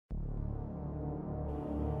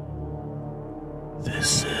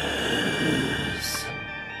This is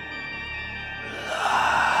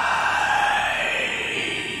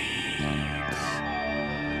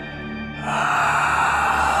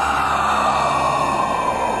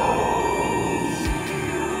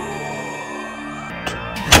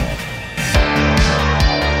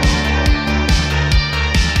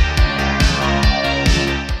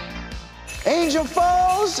Angel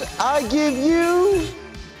Falls, I give you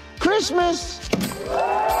Christmas.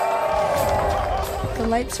 The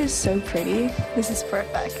lights are so pretty. This is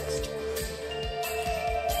perfect.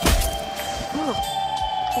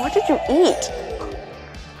 What did you eat?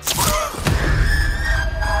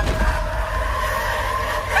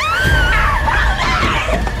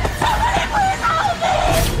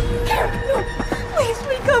 Please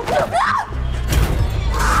wake up.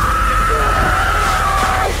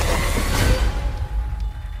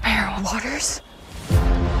 Mayor Waters?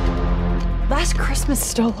 Last Christmas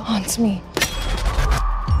still haunts me.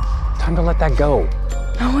 Time to let that go.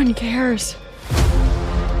 No one cares.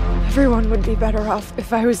 Everyone would be better off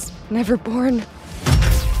if I was never born.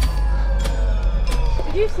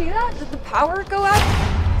 Did you see that? Did the power go out?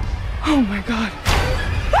 Oh my god.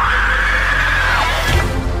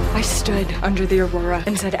 I stood under the aurora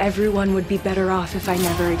and said everyone would be better off if I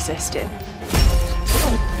never existed.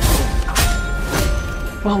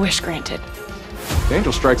 Well, wish granted. The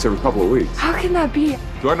angel strikes every couple of weeks. How can that be?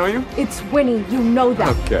 Do I know you? It's Winnie, you know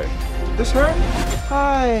that. Okay. This her?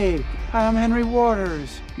 Hi, I'm Henry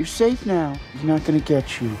Waters. You're safe now. He's not gonna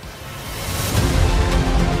get you.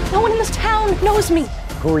 No one in this town knows me.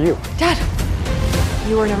 Who are you? Dad,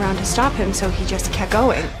 you weren't around to stop him, so he just kept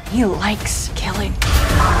going. He likes killing.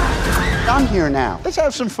 I'm here now. Let's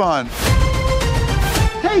have some fun.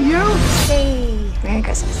 Hey, you! Hey, Merry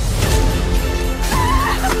Christmas.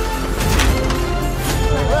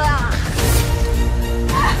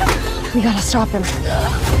 We gotta stop him.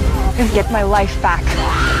 And get my life back.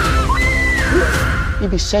 You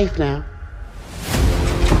be safe now.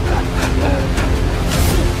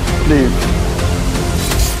 Leave.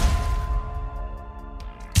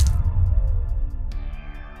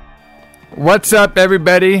 What's up,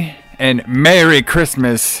 everybody, and Merry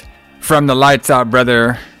Christmas from the Lights Out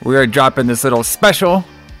Brother. We are dropping this little special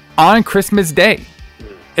on Christmas Day.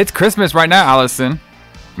 It's Christmas right now, Allison.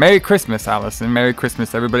 Merry Christmas, Allison. Merry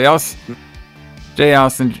Christmas, everybody else. Jay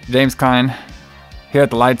Allison, James Klein, here at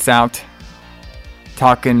the Lights Out,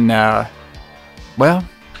 talking, well,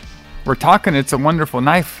 we're talking It's a Wonderful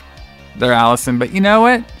Knife there, Allison, but you know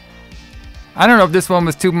what? I don't know if this one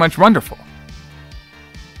was too much wonderful.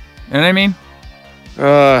 You know what I mean?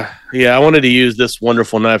 Yeah, I wanted to use this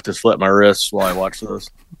wonderful knife to slit my wrists while I watch this.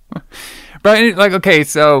 But, like, okay,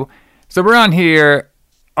 so we're on here.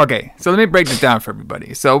 Okay, so let me break this down for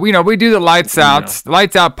everybody. So, we do the Lights Out. The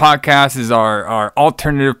Lights Out podcast is our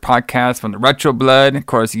alternative podcast from the Retro Blood. Of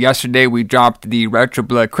course, yesterday we dropped the Retro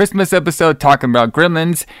Blood Christmas episode talking about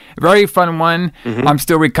Gremlins. Very fun one. Mm-hmm. I'm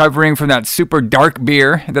still recovering from that super dark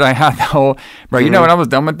beer that I had the whole... Bro, you know when I was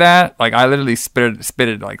done with that? Like, I literally spit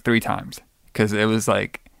it like 3 times. Because it was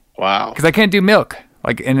like... Wow. Because I can't do milk.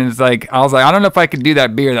 Like, and it's like, I was like, I don't know if I could do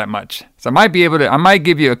that beer that much. So I might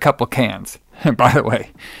give you a couple cans. By the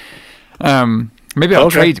way, maybe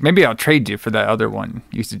I'll trade you for that other one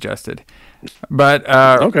you suggested. But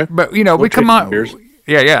okay. But we come on. Beers.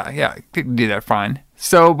 Yeah, could do that fine.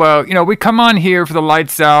 So we come on here for the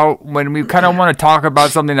Lights Out when we kind of want to talk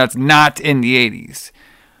about something that's not in the 80s.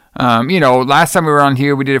 Last time we were on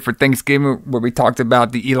here, we did it for Thanksgiving where we talked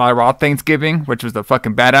about the Eli Roth Thanksgiving, which was the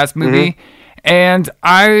fucking badass movie. Mm-hmm. And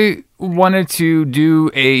I wanted to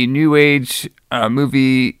do a new age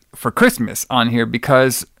movie for Christmas on here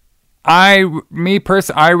because I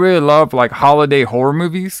really love like holiday horror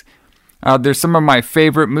movies. There's some of my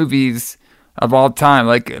favorite movies of all time,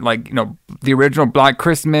 like the original Black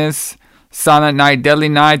Christmas, Silent Night, Deadly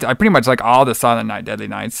Nights. I pretty much like all the Silent Night, Deadly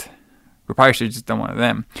Nights. We probably should have just done one of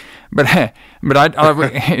them, but I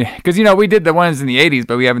because we did the ones in the 80s,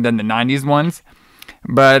 but we haven't done the 90s ones.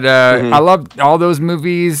 But I loved all those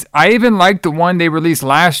movies. I even liked the one they released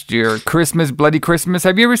last year, Christmas, Bloody Christmas.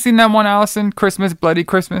 Have you ever seen that one, Allison? Christmas, Bloody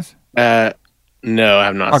Christmas? No, I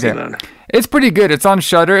have not seen that. It's pretty good. It's on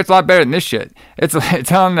Shudder. It's a lot better than this shit.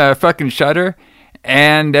 It's on fucking Shudder,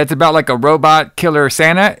 and it's about like a robot killer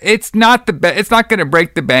Santa. It's not it's not gonna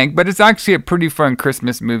break the bank, but it's actually a pretty fun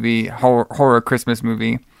Christmas movie, horror Christmas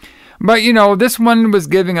movie. But this one was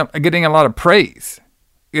getting a lot of praise.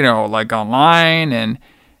 Like online and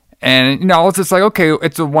it's just like, okay,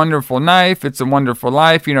 It's a Wonderful Knife, It's a Wonderful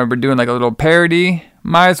Life, we're doing like a little parody.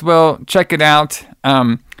 Might as well check it out.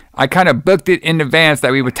 I kind of booked it in advance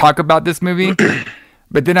that we would talk about this movie,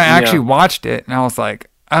 But then I actually watched it, and I was like,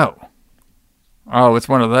 oh, it's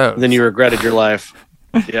one of those. Then you regretted your life.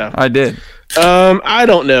 Yeah, I did. I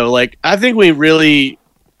don't know. Like, I think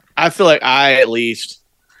I feel like I at least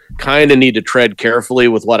kind of need to tread carefully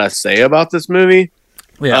with what I say about this movie.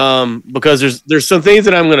 Yeah. Because there's some things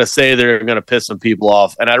that I'm going to say that are going to piss some people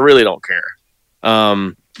off, and I really don't care.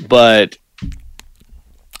 But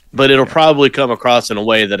it'll probably come across in a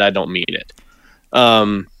way that I don't mean it.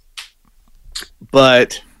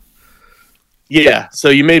 But yeah, so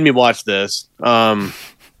you made me watch this.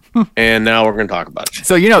 And now we're going to talk about it.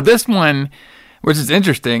 So, this one, which is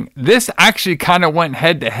interesting, this actually kind of went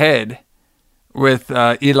head to head with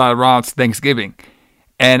Eli Roth's Thanksgiving.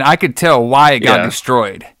 And I could tell why it got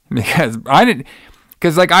destroyed, because I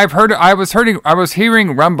was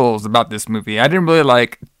hearing rumbles about this movie. I didn't really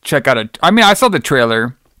check out it. I mean, I saw the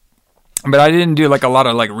trailer, but I didn't do a lot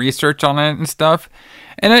of research on it and stuff.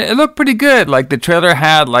 And it looked pretty good. The trailer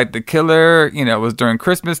had the killer, it was during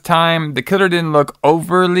Christmas time. The killer didn't look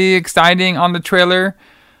overly exciting on the trailer.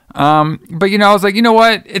 But I was like, you know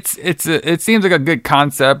what? It seems like a good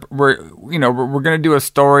concept. We're going to do a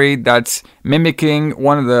story that's mimicking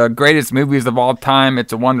one of the greatest movies of all time.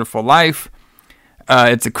 It's a Wonderful Life.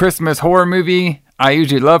 It's a Christmas horror movie. I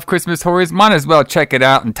usually love Christmas horrors. Might as well check it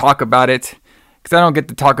out and talk about it, because I don't get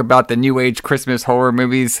to talk about the new age Christmas horror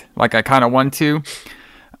movies like I kind of want to.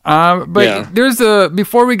 There's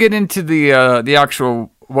before we get into the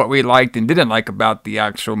actual what we liked and didn't like about the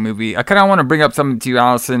actual movie, I kind of want to bring up something to you,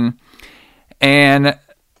 Allison, and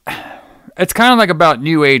it's kind of about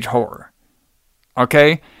new age horror.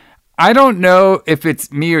 Okay, I don't know if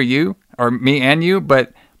it's me or you, or me and you,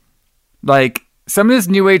 but some of this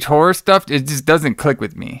new age horror stuff, it just doesn't click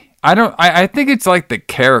with me. I think it's the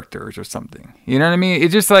characters or something. You know what I mean?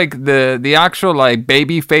 It's just the actual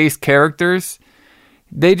baby face characters.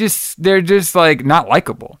 They're just not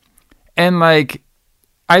likable. And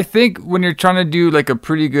I think when you're trying to do a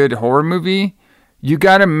pretty good horror movie, you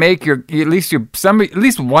got to make at least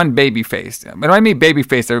one baby face. When I mean baby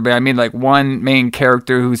face, everybody, I mean one main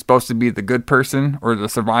character who's supposed to be the good person or the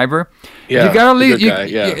survivor. Yeah, you got to at least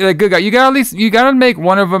the good guy. You got to make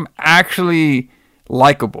one of them actually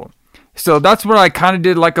likable. So that's what I kind of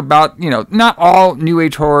did about, not all new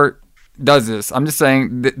age horror does this. I'm just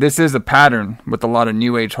saying this is a pattern with a lot of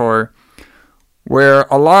new age horror, where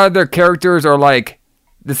a lot of their characters are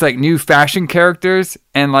this new fashion characters,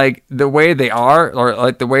 and the way they are,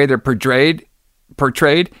 or the way they're portrayed,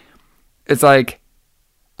 it's I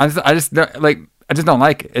just don't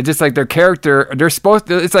like it. It's just their character, they're supposed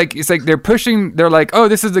to, it's like they're pushing, they're oh,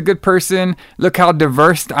 this is a good person, look how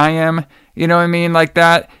diverse I am, you know what I mean,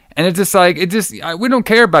 that. And it's just we don't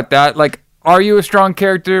care about that. Are you a strong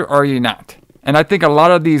character or are you not? And I think a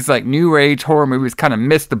lot of these new age horror movies kind of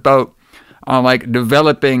missed the boat on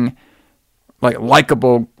developing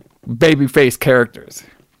likable babyface characters.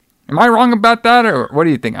 Am I wrong about that, or what do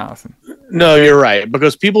you think, Allison? No, you're right,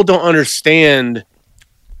 because people don't understand.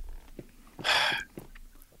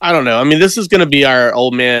 I don't know. I mean, this is going to be our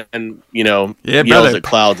old man, yells at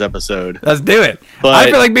clouds episode. Let's do it. But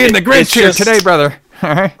I feel like being the Grinch here today, brother.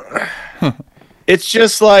 All right. It's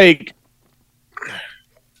just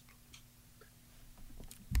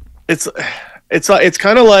it's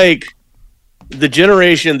kind of like the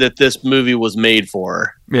generation that this movie was made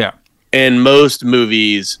for. Yeah. And most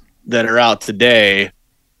movies that are out today,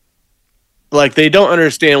 they don't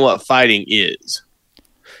understand what fighting is.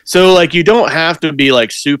 So you don't have to be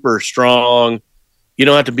super strong. You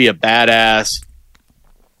don't have to be a badass,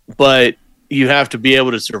 but you have to be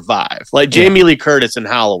able to survive. Jamie Lee Curtis in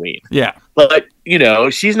Halloween. Yeah. But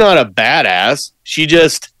she's not a badass. She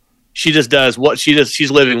just does what she does.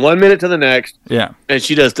 She's living 1 minute to the next. Yeah. And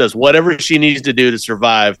she just does whatever she needs to do to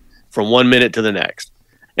survive from 1 minute to the next.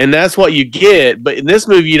 And that's what you get. But in this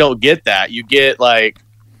movie, you don't get that. You get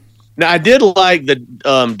now I did like the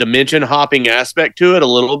dimension hopping aspect to it a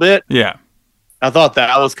little bit. Yeah. I thought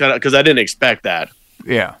that was kind of, because I didn't expect that.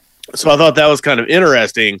 Yeah. So I thought that was kind of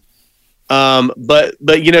interesting. But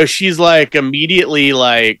she's immediately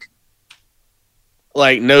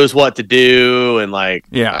knows what to do, and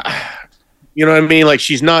yeah, you know what I mean?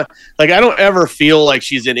 She's not I don't ever feel like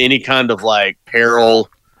she's in any kind of peril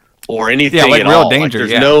or anything at real all. Danger.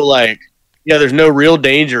 There's no there's no real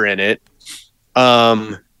danger in it.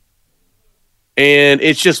 And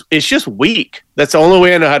it's just weak. That's the only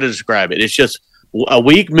way I know how to describe it. It's just a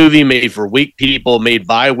weak movie made for weak people, made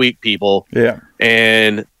by weak people. Yeah.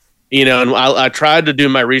 And and I tried to do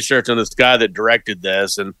my research on this guy that directed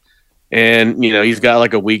this, and he's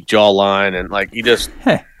got a weak jawline, and he just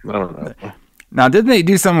I don't know. Now, didn't they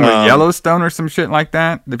do something with Yellowstone or some shit like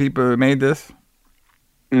that? The people who made this.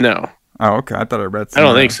 No, Oh, okay. I thought I read. I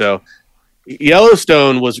don't think so.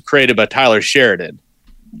 Yellowstone was created by Tyler Sheridan.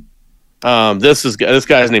 This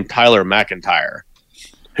guy's named Tyler McIntyre,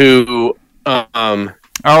 who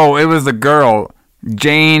Oh, it was the girl,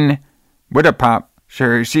 Jane Widdopop.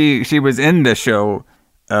 Sure, she was in the show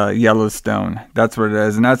Yellowstone. That's what it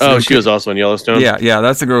is, and that's she was also in Yellowstone. Yeah,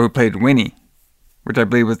 that's the girl who played Winnie, which I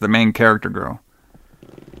believe was the main character girl.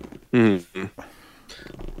 Mm-hmm.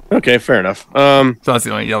 Okay, fair enough. So that's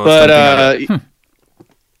the only Yellowstone thing.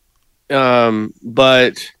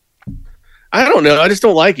 But I don't know. I just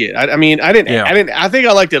don't like it. I mean, I didn't. I think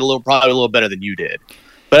I liked it probably a little better than you did.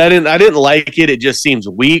 But I didn't like it. It just seems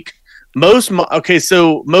weak. Most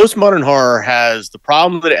modern horror has the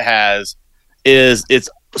problem that it has is it's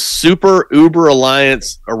super uber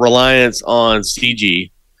reliance on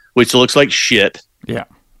CG, which looks like shit. Yeah,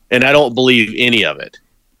 and I don't believe any of it.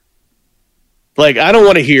 Like, I don't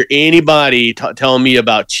want to hear anybody tell me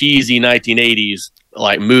about cheesy 1980s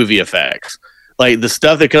like movie effects. Like, the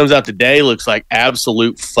stuff that comes out today looks like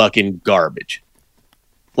absolute fucking garbage.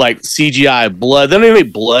 Like CGI blood. They don't even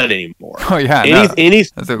make blood anymore. Oh yeah, any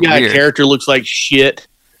CGI character looks like shit.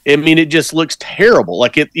 I mean, it just looks terrible.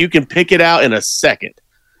 Like you can pick it out in a second.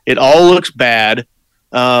 It all looks bad.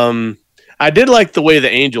 I did like the way the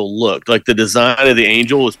angel looked. Like the design of the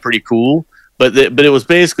angel was pretty cool, but it was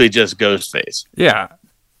basically just Ghostface. Yeah,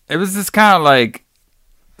 it was just kind of like,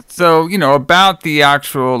 so about the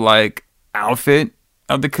actual like outfit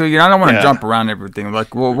of the killer. I don't want to jump around everything.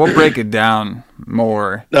 Like we'll break it down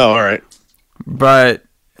more. Oh, all right. But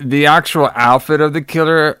the actual outfit of the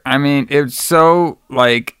killer, I mean, it's so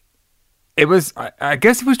like, it was. I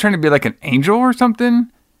guess it was trying to be like an angel or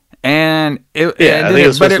something. And I think it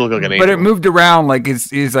was supposed to look like an angel. But it moved around like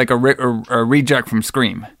he's like a reject from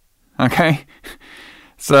Scream. Okay.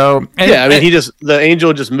 So the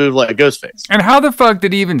angel just moved like a Ghostface. And how the fuck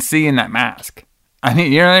did he even see in that mask? I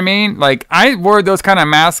mean, you know what I mean? Like, I wore those kind of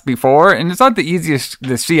masks before, and it's not the easiest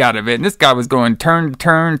to see out of it. And this guy was going turn,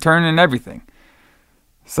 and everything.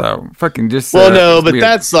 So fucking just. Well, no, but weird.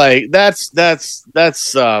 That's like that's that's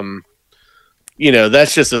just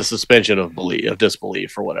a suspension of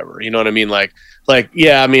disbelief or whatever. You know what I mean? Like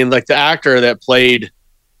yeah, I mean, like the actor that played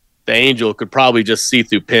the angel could probably just see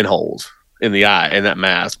through pinholes in the eye in that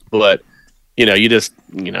mask, but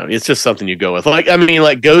it's just something you go with. Like, I mean,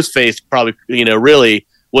 like Ghostface probably, really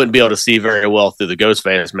wouldn't be able to see very well through the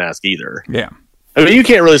Ghostface mask either. Yeah. I mean, you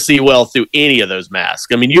can't really see well through any of those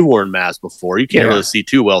masks. I mean, you've worn masks before. You can't really see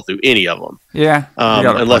too well through any of them. Yeah.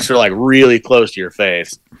 Unless they're like really close to your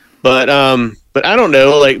face. But I don't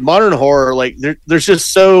know, like modern horror, like there's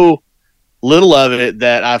just so little of it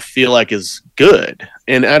that I feel like is good.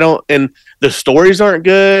 And the stories aren't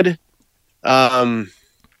good.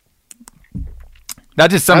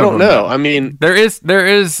 That's just I don't know. I mean, there is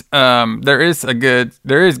good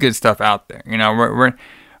stuff out there. We're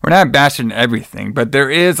not bashing everything, but there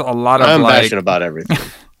is a lot of. I'm bashing about everything.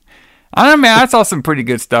 I don't know, man. I saw some pretty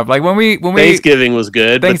good stuff. Like when we Thanksgiving was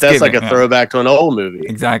good, but that's like a throwback to an old movie.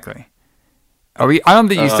 Exactly. I don't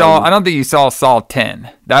think you saw Saw 10.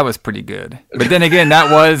 That was pretty good. But then again, that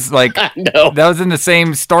was like that was in the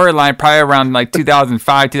same storyline, probably around like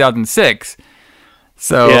 2005, 2006.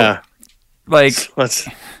 So yeah. Like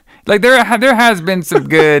there has been some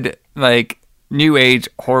good like new age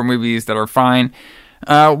horror movies that are fine.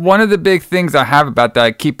 One of the big things I have about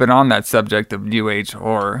that, keeping on that subject of new age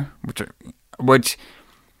horror, which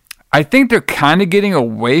I think they're kind of getting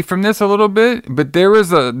away from this a little bit, but there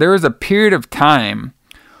was a period of time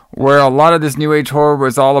where a lot of this new age horror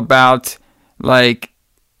was all about like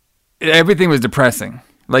everything was depressing.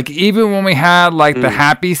 Like, even when we had, like, the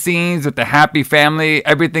happy scenes with the happy family,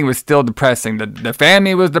 everything was still depressing. The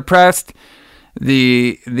family was depressed.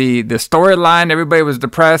 The storyline, everybody was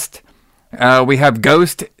depressed. We have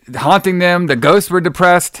ghosts haunting them. The ghosts were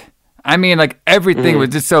depressed. I mean, like, everything was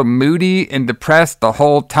just so moody and depressed the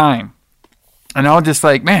whole time. And I was just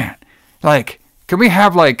like, man, like, can we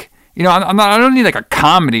have, like, I don't need, like, a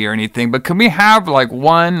comedy or anything, but can we have, like,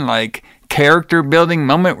 one, like, character building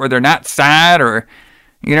moment where they're not sad or...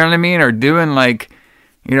 You know what I mean? Or doing like,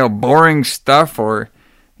 boring stuff or,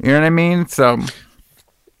 you know what I mean? So,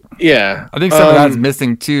 yeah. I think some of that's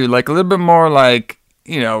missing too. Like a little bit more like,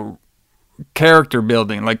 character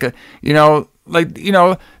building. Like, so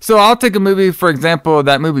I'll take a movie, for example,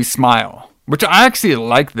 that movie Smile, which I actually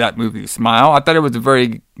liked that movie Smile. I thought it was a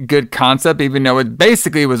very good concept, even though it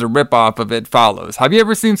basically was a ripoff of It Follows. Have you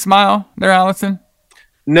ever seen Smile there, Allison?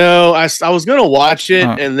 No, I was going to watch it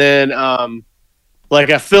and then, like,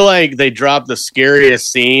 I feel like they dropped the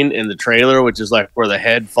scariest scene in the trailer, which is like where the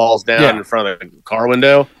head falls down in front of the car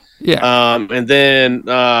window. Yeah. And then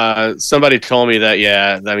somebody told me that,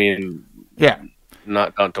 Yeah.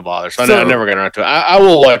 not to bother. So I never got around to it. I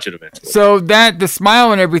will watch it eventually. So the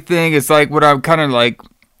smile and everything is like what I'm kind of like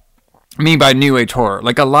mean by new age horror.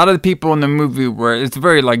 Like a lot of the people in the movie were, it's a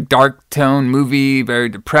very like dark tone movie, very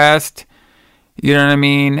depressed. You know what I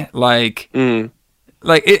mean? Like it.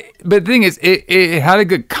 But the thing is, it had a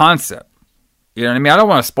good concept. You know what I mean? I don't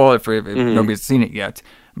want to spoil it for if nobody's seen it yet.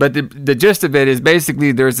 But the gist of it is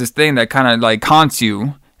basically there's this thing that kind of like haunts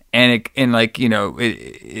you, and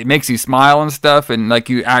it makes you smile and stuff, and like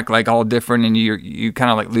you act like all different, and you kind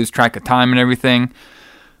of like lose track of time and everything.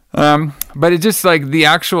 But it's just like the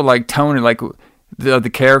actual like tone and like the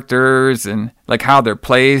characters and like how they're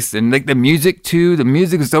placed and like the music too. The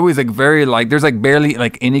music is always like very like there's like barely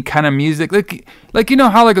like any kind of music. Like you know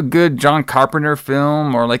how like a good John Carpenter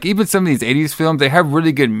film or like even some of these 80s films, they have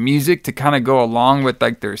really good music to kind of go along with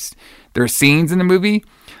like their scenes in the movie.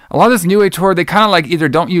 A lot of this new age horror, they kind of like either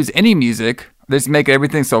don't use any music, they just make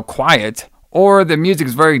everything so quiet, or the music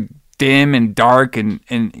is very dim and dark and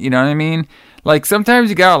you know what I mean? Like sometimes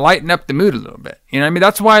you gotta lighten up the mood a little bit. You know what I mean?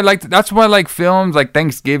 That's why I like films like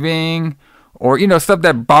Thanksgiving or you know stuff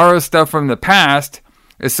that borrows stuff from the past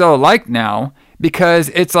is so liked now because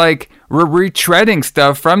it's like we're retreading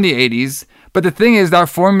stuff from the 80s. But the thing is that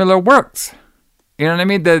formula works. You know what I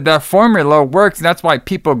mean? The formula works, and that's why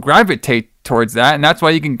people gravitate towards that, and that's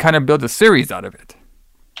why you can kind of build a series out of it.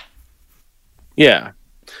 Yeah.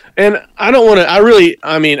 And I don't want to,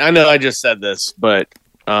 I know I just said this, but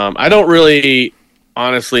I don't really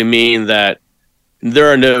honestly mean that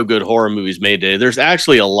there are no good horror movies made today. There's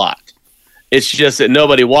actually a lot. It's just that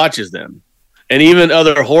nobody watches them. And even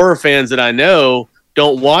other horror fans that I know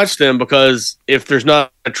don't watch them because if there's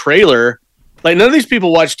not a trailer, like none of these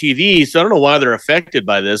people watch TV, so I don't know why they're affected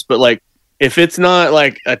by this, but like if it's not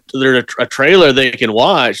like there's a trailer they can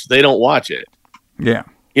watch, they don't watch it. Yeah.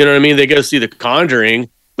 You know what I mean? They go see The Conjuring,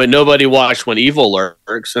 but nobody watched When Evil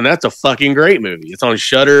Lurks, and that's a fucking great movie. It's on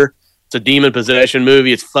Shudder. It's a demon possession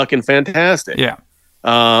movie. It's fucking fantastic. Yeah.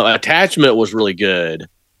 Attachment was really good.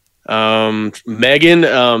 Megan,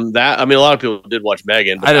 a lot of people did watch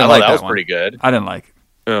Megan, but I thought that was pretty good. I didn't like it.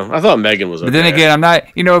 I thought Megan was okay. But then again, I'm not,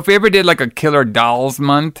 if we ever did like a Killer Dolls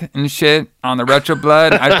month and shit on the Retro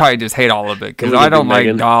Blood, I'd probably just hate all of it because I don't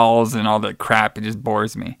like dolls and all that crap. It just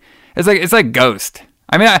bores me. It's like Ghost.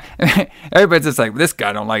 I mean, everybody's just like, this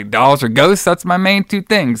guy don't like dolls or ghosts. That's my main two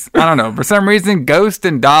things. I don't know. For some reason, Ghost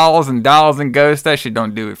and dolls and ghosts, that shit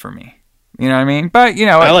don't do it for me. You know what I mean? But,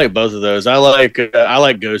 I like both of those. I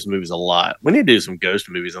like ghost movies a lot. We need to do some ghost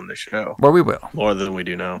movies on this show. Well, we will. More than we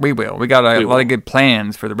do now. We will. We got a lot of good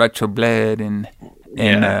plans for the Retro Blood and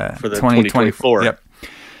for the 2024. Yep.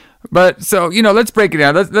 But so, let's break it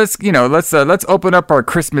down. Let's open up our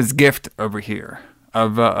Christmas gift over here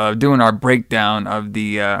of doing our breakdown of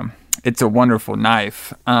the It's a Wonderful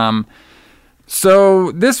Knife.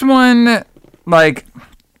 So this one, like,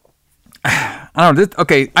 I don't know.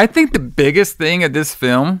 I think the biggest thing of this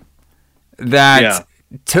film that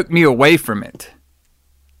took me away from it,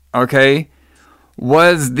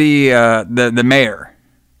 was the mayor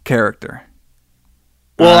character.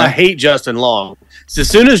 Well, I hate Justin Long. So as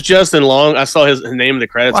soon as Justin Long, I saw his name in the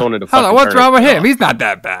credits, I wanted to fucking what's wrong with him? He's not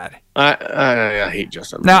that bad. I hate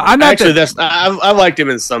Justin Long. Now, I'm not actually. I've liked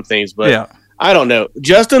him in some things, but I don't know.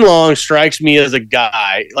 Justin Long strikes me as a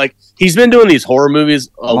guy like he's been doing these horror movies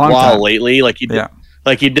a while lately. Like he did,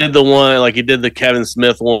 he did the Kevin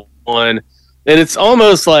Smith one, and it's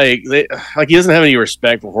almost like he doesn't have any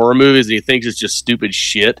respect for horror movies, and he thinks it's just stupid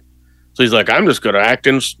shit. So he's like, I'm just going to act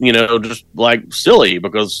in, just like silly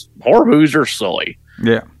because horror movies are silly.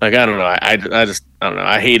 Yeah. Like, I don't know. I don't know.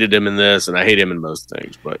 I hated him in this and I hate him in most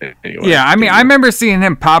things. But anyway. Yeah. I mean, I remember seeing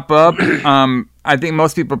him pop up. I think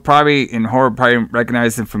most people probably in horror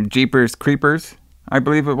recognize him from Jeepers Creepers, I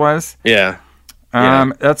believe it was. Yeah.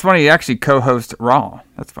 That's funny. He actually co-host Raw.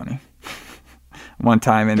 That's funny. One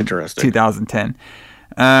time in 2010.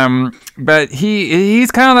 But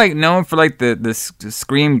he's kind of like known for like the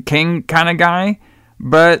Scream King kind of guy.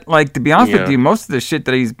 But like to be honest with you, most of the shit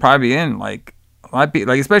that he's probably in, like a lot of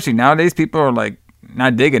people, like especially nowadays, people are like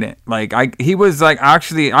not digging it. Like he was like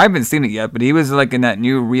actually I haven't seen it yet, but he was like in that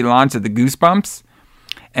new relaunch of the Goosebumps,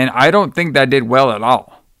 and I don't think that did well at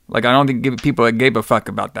all. Like I don't think people gave a fuck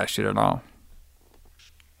about that shit at all.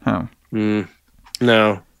 Huh?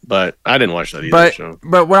 No. But I didn't watch that either.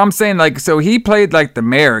 But what I'm saying, like, so he played like the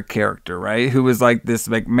mayor character, right? Who was like this,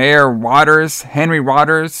 like Mayor Waters, Henry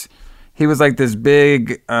Waters. He was like this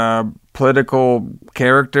big political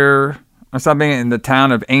character or something in the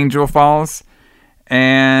town of Angel Falls,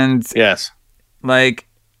 and yes, like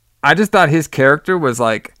I just thought his character was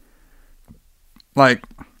like like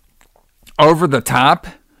over the top,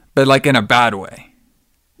 but like in a bad way.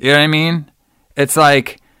 You know what I mean? It's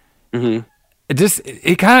like the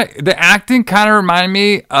acting kind of reminded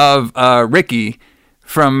me of Ricky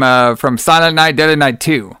from Silent Night, Deadly Night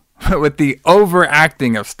 2 with the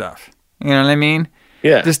overacting of stuff. You know what I mean?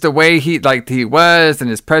 Yeah. Just the way he was and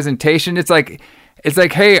his presentation. It's like,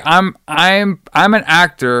 hey, I'm an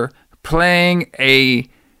actor playing a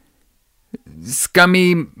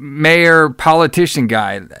scummy mayor politician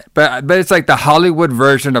guy, but it's like the Hollywood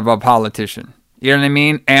version of a politician. You know what I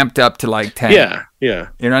mean? Amped up to like 10. Yeah. You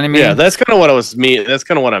know what I mean? Yeah, that's kind of what that's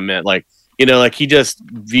kind of what I meant. Like, you know, like he just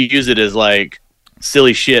views it as like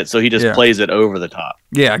silly shit, so he just plays it over the top.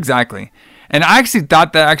 Yeah, exactly. And I actually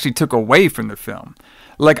thought that actually took away from the film.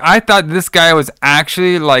 Like, I thought this guy was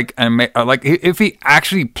actually like if he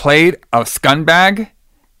actually played a scumbag,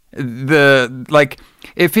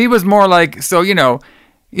 if he was more like, so you know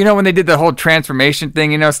when they did the whole transformation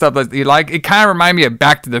thing, stuff like it kind of reminded me of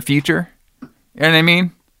Back to the Future. You know what I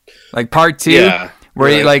mean? Like part 2, where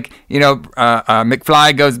he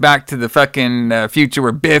McFly goes back to the fucking future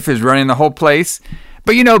where Biff is running the whole place.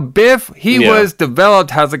 But Biff, he was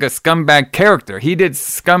developed as like a scumbag character. He did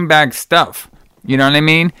scumbag stuff. You know what I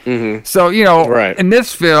mean? Mm-hmm. So, in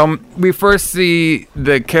this film, we first see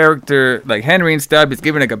the character, like Henry and stuff. He's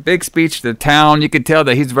giving like a big speech to the town. You could tell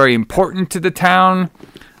that he's very important to the town.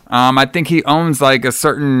 I think he owns like a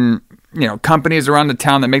certain, companies around the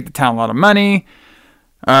town that make the town a lot of money.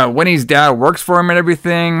 Winnie's dad works for him and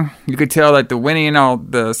everything. You could tell that the Winnie and all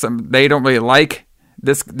they don't really like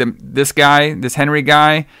this guy, this Henry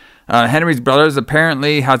guy. Henry's brothers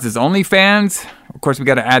apparently has his OnlyFans. Of course, we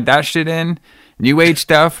got to add that shit in. New age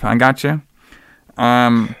stuff. I gotcha.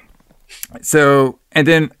 So, and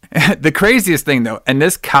then the craziest thing though, and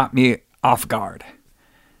this caught me off guard,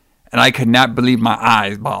 and I could not believe my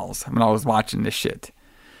eyeballs when I was watching this shit.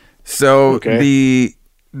 So the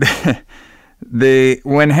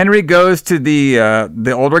when Henry goes to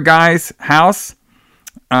the older guy's house,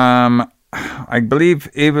 I believe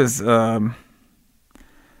it was. Hold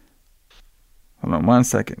on 1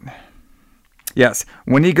 second. Yes,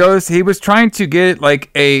 when he goes, he was trying to get like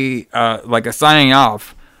a signing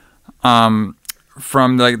off, from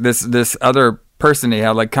like this other person he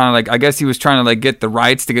had, like kind of like, I guess he was trying to like get the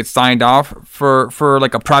rights to get signed off for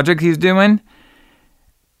like a project he's doing,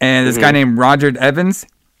 and this guy named Roger Evans,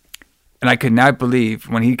 and I could not believe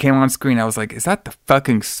when he came on screen, I was like, is that the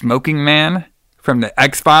fucking smoking man from the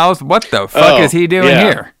X-Files? What the fuck is he doing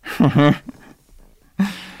here?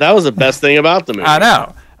 That was the best thing about the movie. I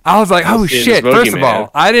know. I was like, oh shit. First of all,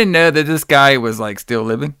 I didn't know that this guy was like still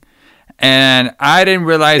living. And I didn't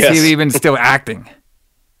realize he was even still acting.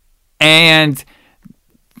 And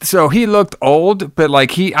so he looked old, but like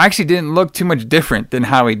he actually didn't look too much different than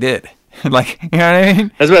how he did. Like, you know what I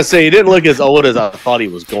mean? I was about to say, he didn't look as old as I thought he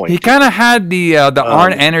was going He kind of had the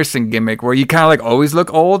Arn Anderson gimmick where you kind of like always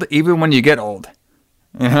look old, even when you get old.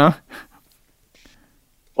 You know?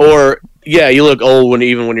 Or, you look old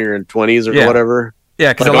even when you're in 20s or whatever.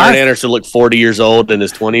 Yeah, because like Arn Anderson looked 40 years old in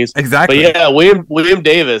his 20s. Exactly. But William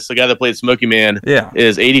Davis, the guy that played Smokey Man,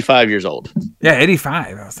 is 85 years old. Yeah,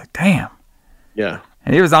 85. I was like, damn. Yeah.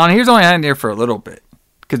 And he was only on there for a little bit.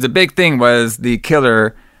 Because the big thing was the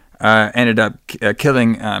killer ended up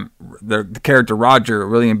killing the character Roger,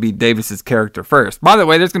 William B. Davis's character first. By the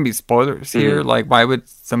way, there's going to be spoilers here. Like, why would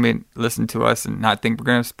somebody listen to us and not think we're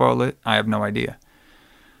going to spoil it? I have no idea.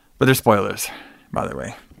 But there's spoilers, by the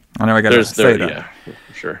way. I know I got to say that. Yeah,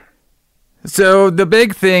 for sure. So the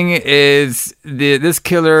big thing is this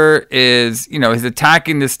killer is, he's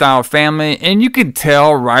attacking the Style family, and you could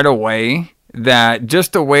tell right away that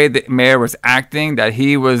just the way the mayor was acting, that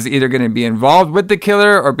he was either going to be involved with the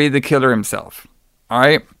killer or be the killer himself. All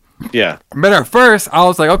right? Yeah. But at first, I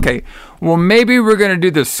was like, okay, well, maybe we're going to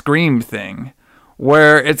do the Scream thing,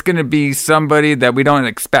 where it's going to be somebody that we don't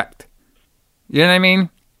expect. You know what I mean?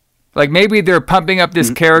 Like, maybe they're pumping up this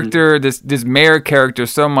character, this mayor character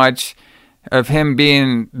so much of him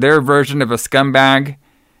being their version of a scumbag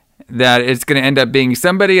that it's going to end up being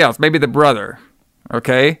somebody else, maybe the brother,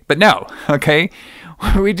 okay? But no, okay?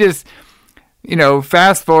 We just,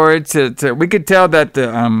 fast forward to we could tell that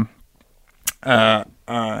the,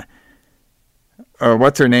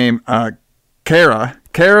 what's her name? Kara.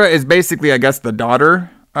 Kara is basically, I guess, the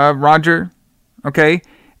daughter of Roger, okay?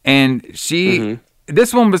 And she...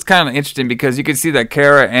 This one was kind of interesting because you could see that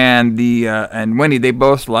Kara and and Winnie, they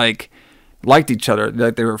both liked each other,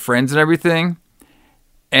 like they were friends and everything.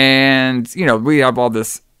 And we have all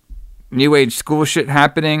this new age school shit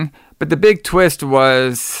happening, but the big twist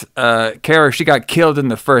was Kara, she got killed in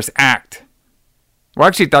the first act. Well, I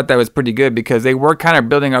actually thought that was pretty good because they were kind of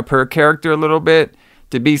building up her character a little bit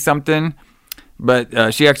to be something,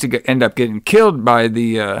 but she actually ended up getting killed by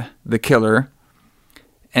the killer.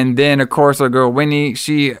 And then, of course, our girl Winnie,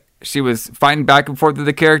 she was fighting back and forth with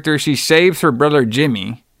the character. She saves her brother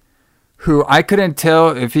Jimmy, who I couldn't tell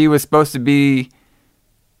if he was supposed to be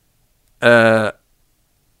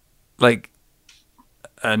like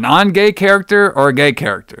a non-gay character or a gay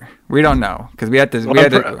character. We don't know because we had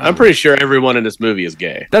to. I'm pretty sure everyone in this movie is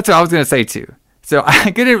gay. That's what I was gonna say too. So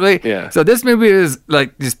I couldn't really. Yeah. So this movie is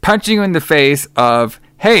like just punching you in the face of,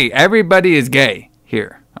 hey, everybody is gay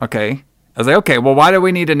here. Okay. I was like, okay, well, why do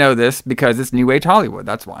we need to know this? Because it's New Age Hollywood.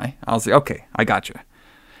 That's why. I was like, okay, I got you.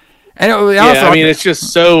 And it's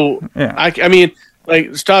just so. Yeah. I mean,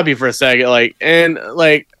 like, stop you for a second,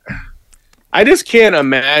 I just can't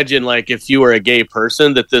imagine, like, if you were a gay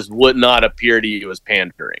person, that this would not appear to you as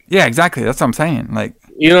pandering. Yeah, exactly. That's what I'm saying. Like,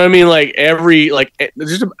 you know what I mean? Like,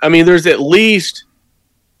 there's at least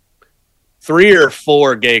 3 or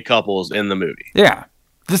 4 gay couples in the movie. yeah,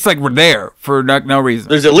 just like we're there for no reason.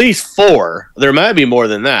 There's at least 4. There might be more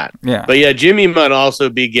than that. Yeah. But yeah, Jimmy might also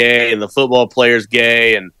be gay, and the football player's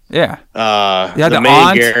gay, and Yeah. the main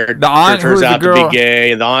aunt, character the aunt turns out girl, to be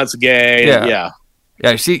gay, and the aunt's gay. Yeah. And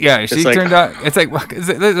yeah. She like- turned out. It's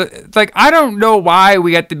like I don't know why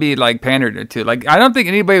we have to be like pandered to. Like I don't think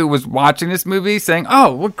anybody was watching this movie saying,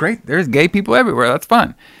 "Oh, well, great, there's gay people everywhere. That's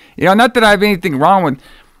fun." You know, not that I have anything wrong with,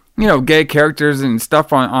 you know, gay characters and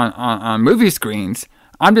stuff on movie screens.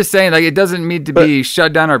 I'm just saying, like, it doesn't need to be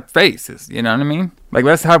shoved down our faces. You know what I mean? Like,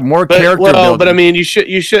 let's have more character building. But I mean, you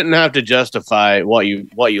shouldn't have to justify what you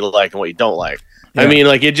like and what you don't like. Yeah. I mean,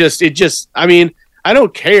 like it just. I mean, I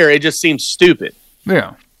don't care. It just seems stupid.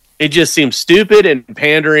 Yeah. It just seems stupid and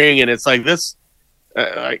pandering, and it's like this.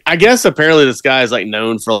 I guess apparently this guy is like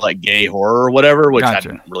known for like gay horror or whatever, which I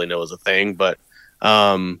didn't really know was a thing. But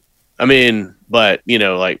I mean, but you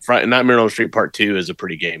know, like Nightmare on Elm Street Part 2 is a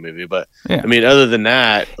pretty gay movie. But Yeah. I mean, other than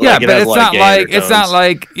that, Yeah, like, but it's not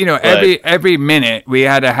like you know, every minute we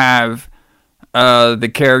had to have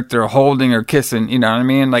the character holding or kissing. You know what I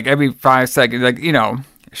mean? Like every 5 seconds, like you know,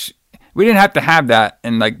 we didn't have to have that.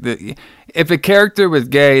 And like if a character was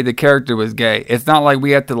gay, the character was gay. It's not like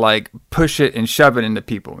we had to like push it and shove it into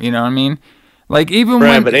people. You know what I mean? Like even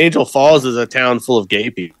when, but Angel Falls is a town full of gay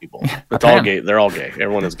people. It's all gay. They're all gay.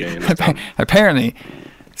 Everyone is gay in this town. Apparently.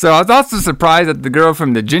 So I was also surprised that the girl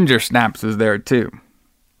from the Ginger Snaps was there too.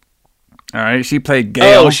 All right, she played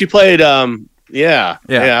Gail. Oh, she played. Yeah.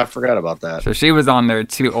 I forgot about that. So she was on there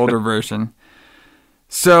too, older version.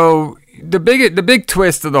 So the big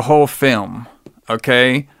twist of the whole film,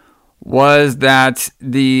 okay, was that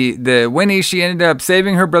the Winnie, she ended up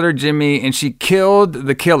saving her brother Jimmy, and she killed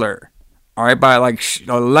the killer. All right, by like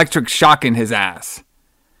electric shocking his ass.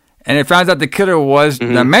 And it finds out the killer was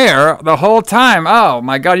the mayor the whole time. Oh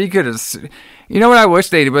my God, you could have. You know what I wish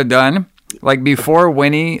they would have done? Like before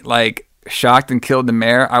Winnie like shocked and killed the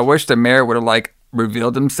mayor, I wish the mayor would have like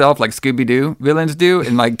revealed himself like Scooby-Doo villains do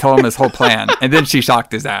and like told him his whole plan. And then she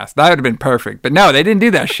shocked his ass. That would have been perfect. But no, they didn't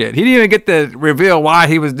do that shit. He didn't even get to reveal why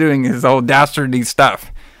he was doing his whole dastardly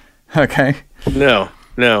stuff. Okay. No.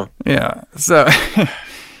 Yeah. So.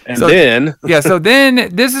 And then so then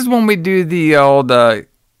this is when we do the old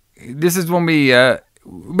this is when we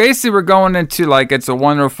basically we're going into like It's a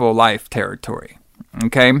Wonderful Life territory.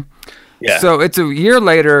 Okay? Yeah. So it's a year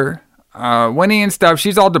later, Winnie and stuff,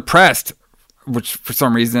 she's all depressed, which for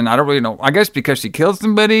some reason, I don't really know. I guess because she killed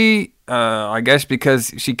somebody, I guess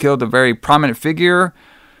because she killed a very prominent figure.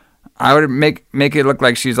 I would make it look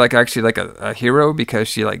like she's like actually like a hero because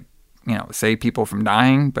she like, you know, saved people from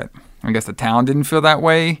dying, but I guess the town didn't feel that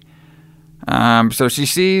way. So she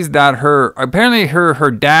sees that her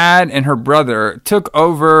dad and her brother took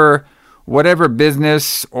over whatever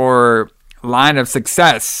business or line of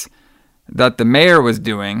success that the mayor was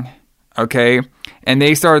doing. Okay. And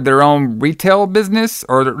they started their own retail business,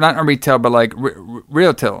 or not a retail, but like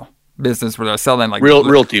retail business where they're selling like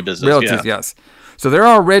realty business. Realties, yes. So they're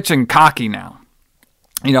all rich and cocky now.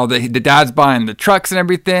 You know, the dad's buying the trucks and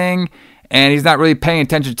everything. And he's not really paying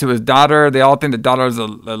attention to his daughter. They all think the daughter's a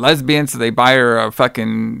lesbian, so they buy her a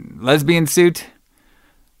fucking lesbian suit.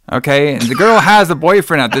 Okay, and the girl has a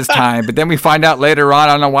boyfriend at this time, but then we find out later on,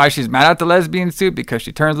 I don't know why she's mad at the lesbian suit, because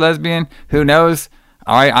she turns lesbian. Who knows?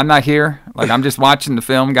 All right, I'm not here. Like, I'm just watching the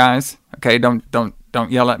film, guys. Okay, don't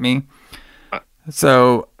yell at me.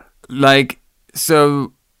 So the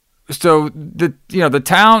the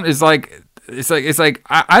town is like it's like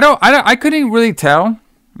I couldn't really tell.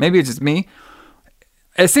 Maybe it's just me.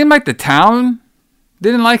 It seemed like the town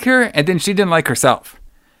didn't like her, and then she didn't like herself.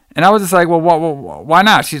 And I was just like, well, why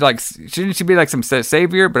not? She's like, shouldn't she be like some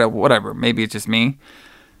savior? But whatever, maybe it's just me.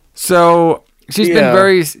 So she's been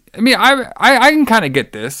very. I mean, I can kind of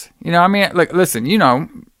get this. You know, I mean, like, listen, you know,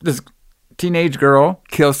 this teenage girl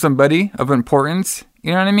kills somebody of importance.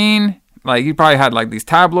 You know what I mean? Like, you probably had like these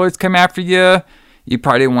tabloids come after you. You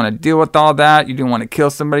probably didn't want to deal with all that. You didn't want to kill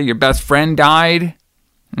somebody. Your best friend died.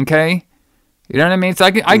 Okay, you know what I mean? So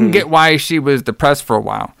I can get why she was depressed for a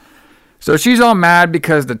while. So she's all mad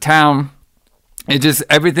because the town,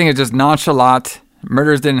 everything is just nonchalant.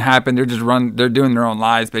 Murders didn't happen. They're doing their own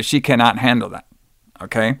lives, but she cannot handle that.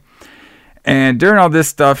 Okay. And during all this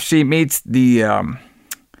stuff, she meets the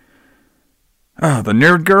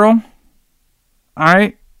nerd girl. All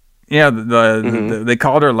right. Yeah. They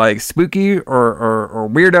called her like spooky or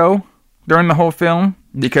weirdo during the whole film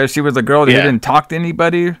because she was a girl that didn't talk to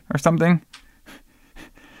anybody or something.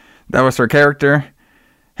 That was her character.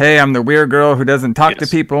 Hey, I'm the weird girl who doesn't talk to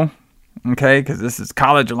people. Okay, because this is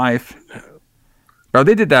college life. Bro,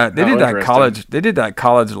 they did that. They did that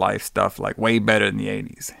college life stuff like way better in the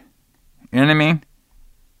 80s. You know what I mean?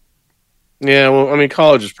 Yeah, well, I mean,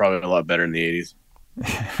 college is probably a lot better in the 80s.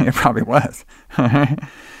 It probably was.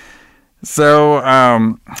 So,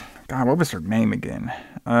 God, what was her name again?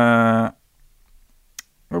 What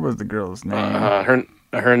was the girl's name?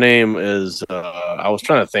 Her name is. I was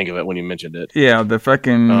trying to think of it when you mentioned it. Yeah, the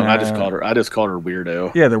fucking. I just called her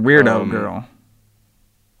weirdo. Yeah, the weirdo girl.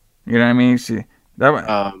 You know what I mean?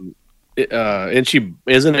 And she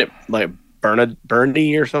isn't it like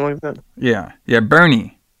Bernie or something like that? Yeah,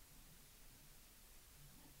 Bernie.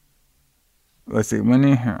 Let's see,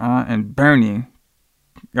 Winnie, her aunt, and Bernie.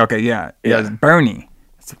 Okay, yeah, it's Bernie.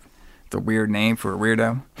 It's a weird name for a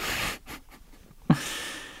weirdo.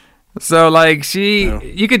 So, like,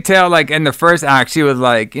 you could tell, like, in the first act, she was,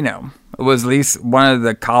 like, you know, it was at least one of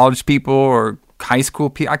the college people or high school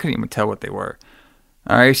people. I couldn't even tell what they were.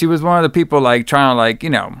 All right, she was one of the people, like, trying to, like, you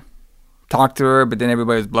know, talk to her, but then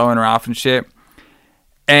everybody was blowing her off and shit.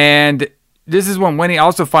 And this is when Winnie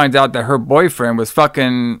also finds out that her boyfriend was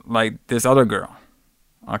fucking, like, this other girl.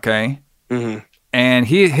 Okay? Mm-hmm. And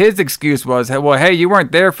his excuse was, well, hey, you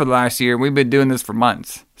weren't there for the last year. We've been doing this for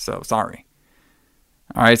months, so sorry.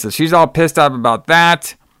 All right, so she's all pissed off about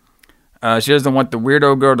that. She doesn't want the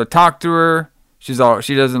weirdo girl to talk to her. She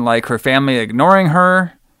doesn't like her family ignoring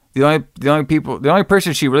her. The only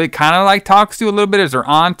person she really kind of like talks to a little bit is her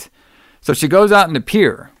aunt. So she goes out in the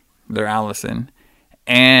pier, there, Allison,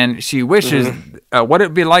 and she wishes what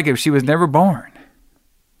it'd be like if she was never born.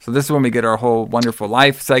 So this is when we get our whole Wonderful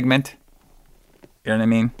Life segment. You know what I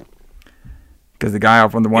mean? Because the guy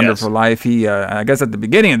from the Wonderful Life, he, I guess at the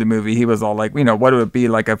beginning of the movie, he was all like, you know, what would it be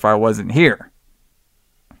like if I wasn't here?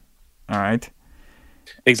 All right.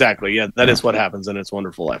 Exactly. Yeah, that is what happens in It's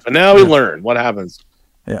Wonderful Life. And now we learn what happens.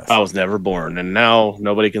 Yes. I was never born, and now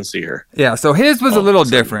nobody can see her. Yeah, so his was a little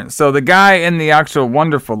different. So the guy in the actual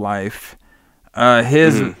Wonderful Life,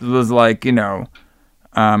 his was like, you know,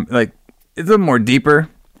 like it's a little more deeper.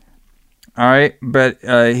 All right, but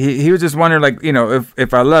he was just wondering, like, you know,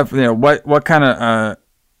 if I left, you know, what kind of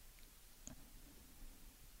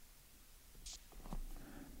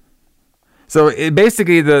so it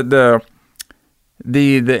basically the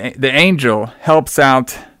angel helps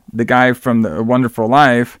out the guy from the Wonderful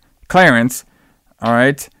Life, Clarence. All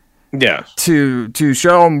right, yeah, to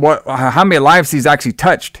show him how many lives he's actually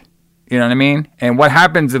touched. You know what I mean? And what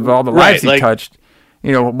happens if all the lives he touched?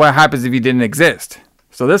 You know, what happens if he didn't exist?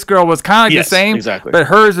 So this girl was kind of like the same, exactly. But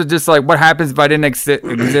hers is just like, what happens if I didn't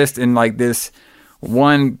exist in like this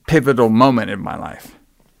one pivotal moment in my life?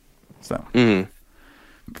 So,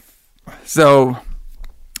 so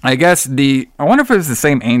I guess I wonder if it was the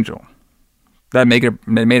same angel that made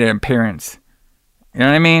an appearance. You know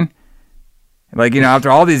what I mean? Like, you know, after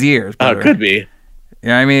all these years. Oh, it could be. You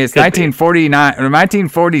know what I mean? It's 1949 or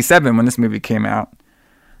 1947 when this movie came out.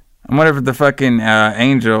 I wonder if the fucking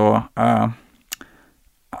angel.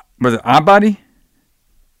 Was it Oddbody?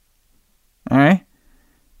 All right.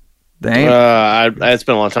 It's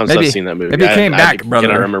been a long time since I've seen that movie. Maybe he came back, brother.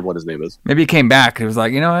 I can't remember what his name is. Maybe he came back. He was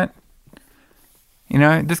like, you know what? You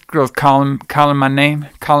know, this girl's calling my name,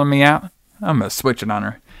 calling me out. I'm going to switch it on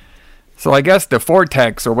her. So I guess the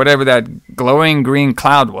vortex or whatever that glowing green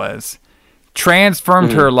cloud was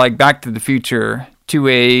transformed her like Back to the Future to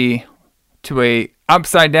a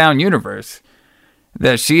upside down universe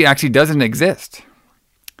that she actually doesn't exist.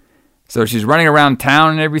 So she's running around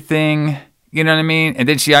town and everything, you know what I mean? And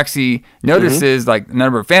then she actually notices, like, none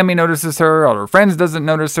of her family notices her, all her friends doesn't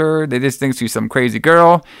notice her. They just think she's some crazy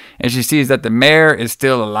girl. And she sees that the mayor is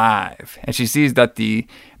still alive. And she sees that the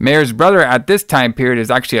mayor's brother at this time period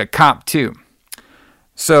is actually a cop too.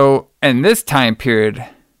 So in this time period,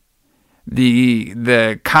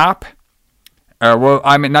 the cop,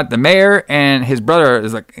 not the mayor, and his brother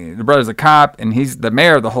is like, the brother's a cop, and he's the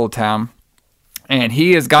mayor of the whole town, and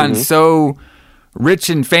he has gotten so rich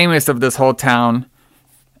and famous of this whole town,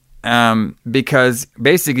 because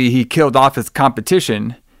basically he killed off his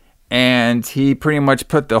competition, and he pretty much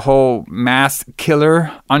put the whole mass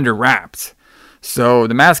killer under wraps. So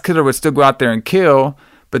the mass killer would still go out there and kill,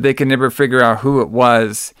 but they could never figure out who it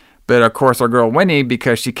was. But of course, our girl Winnie,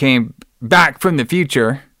 because she came back from the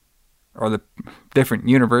future, or the different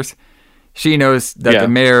universe, she knows that the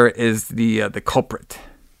mayor is the culprit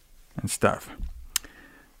and stuff.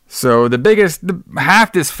 So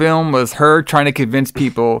half this film was her trying to convince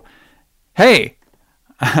people, hey,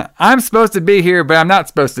 I'm supposed to be here, but I'm not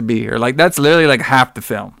supposed to be here. Like, that's literally like half the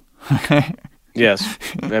film. Yes.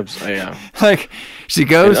 Yeah. Like, she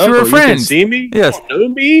goes to her friends. You can see me? Yes. You don't know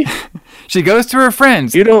me? She goes to her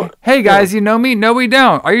friends. You don't. Hey guys, you know me? No, we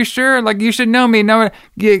don't. Are you sure? Like, you should know me. No,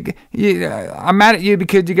 I'm mad at you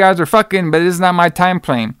because you guys are fucking, but this is not my time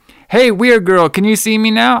frame. Hey, weird girl, can you see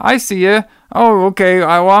me now? I see you. Oh, okay.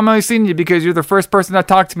 Well, I'm only seeing you because you're the first person that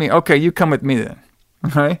talked to me. Okay, you come with me then.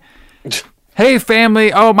 Okay. Hey,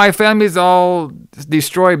 family. Oh, my family's all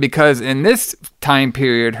destroyed because in this time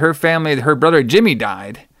period, her brother Jimmy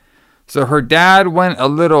died. So her dad went a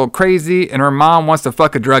little crazy and her mom wants to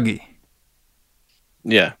fuck a druggie.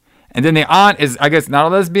 Yeah. And then the aunt is, I guess, not a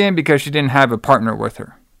lesbian because she didn't have a partner with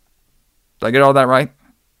her. Did I get all that right?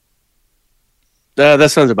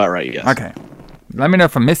 That sounds about right, yes. Okay. Let me know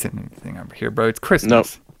if I'm missing anything over here, bro. It's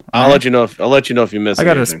Christmas. Nope. I'll let you know if you miss I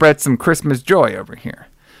got to spread some Christmas joy over here.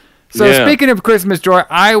 So speaking of Christmas joy,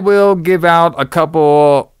 I will give out a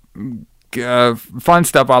couple fun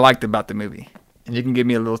stuff I liked about the movie. And you can give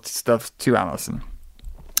me a little stuff too, Allison.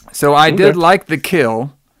 So I did like the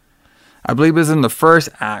kill. I believe it was in the first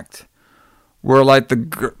act where like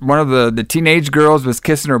one of the teenage girls was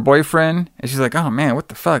kissing her boyfriend. And she's like, oh man, what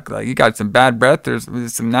the fuck? Like, you got some bad breath. There's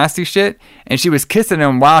some nasty shit. And she was kissing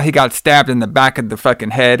him while he got stabbed in the back of the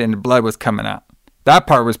fucking head and the blood was coming out. That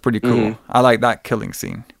part was pretty cool. Mm-hmm. I like that killing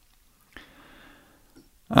scene.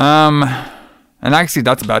 And actually,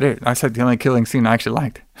 that's about it. I said the only killing scene I actually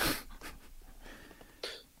liked.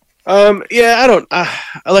 I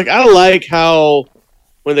like how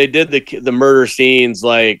when they did the murder scenes,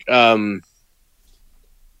 like, I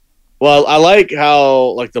like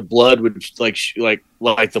how like the blood would like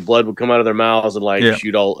the blood would come out of their mouths and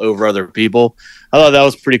shoot all over other people. I thought that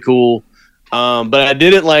was pretty cool. But I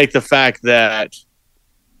didn't like the fact that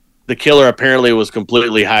the killer apparently was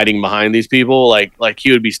completely hiding behind these people. Like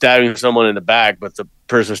he would be stabbing someone in the back, but the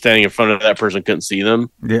person standing in front of that person couldn't see them.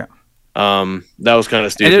 Yeah. That was kind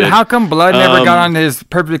of stupid. And then how come blood never got on his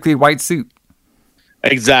perfectly white suit?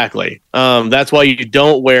 Exactly. That's why you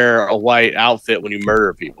don't wear a white outfit when you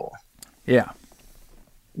murder people. Yeah.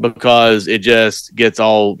 Because it just gets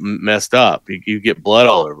all messed up. You get blood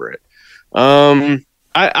all over it.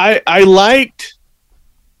 I liked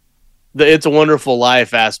the It's a Wonderful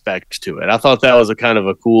Life aspect to it. I thought that was a kind of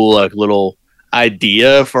a cool little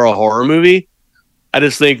idea for a horror movie. I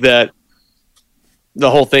just think that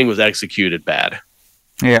the whole thing was executed bad.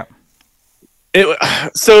 Yeah.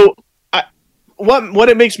 What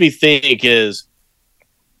it makes me think is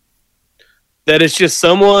that it's just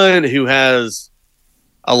someone who has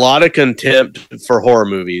a lot of contempt for horror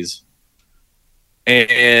movies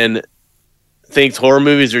and thinks horror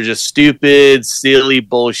movies are just stupid, silly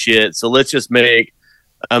bullshit. So let's just make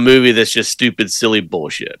a movie that's just stupid, silly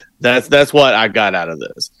bullshit. That's what I got out of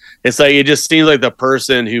this. It's like it just seems like the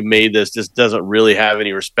person who made this just doesn't really have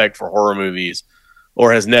any respect for horror movies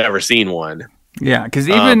or has never seen one. Yeah, because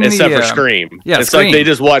even except for Scream. Yeah, it's Scream. Like they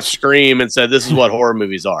just watched Scream and said this is what horror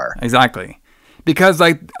movies are. Exactly. Because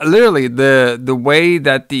like literally the way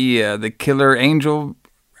that the killer angel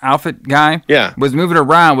outfit guy was moving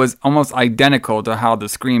around was almost identical to how the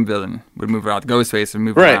Scream villain would move around. Ghostface would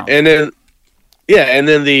move around. Right. And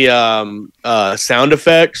then the sound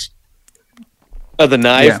effects of the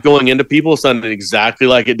knife going into people sounded exactly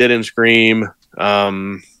like it did in Scream. I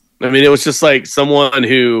mean, it was just like someone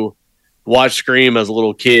who watched Scream as a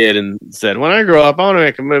little kid and said, when I grow up, I want to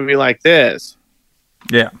make a movie like this.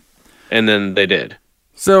 Yeah. And then they did.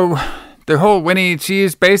 So the whole Winnie,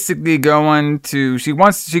 she's basically going to, she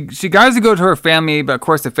goes to go to her family, but of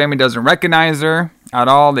course the family doesn't recognize her at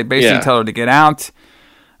all. They basically tell her to get out.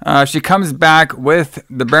 She comes back with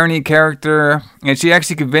the Bernie character, and she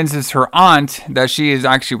actually convinces her aunt that she is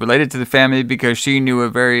actually related to the family because she knew a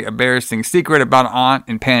very embarrassing secret about an aunt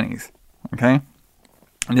and panties. Okay?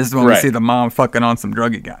 And this is when we see the mom fucking on some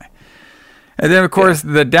druggy guy. And then, of course,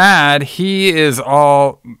 the dad, he is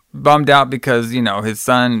all bummed out because, you know, his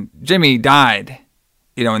son, Jimmy, died,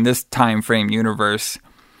 you know, in this time frame universe.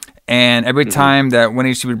 And every time that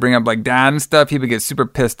Winnie, she would bring up, like, dad and stuff, he would get super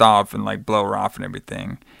pissed off and, like, blow her off and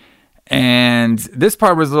everything. And this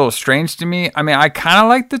part was a little strange to me. I mean, I kind of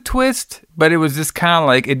liked the twist, but it was just kind of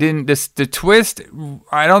like, the twist,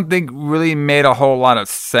 I don't think really made a whole lot of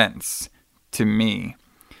sense to me.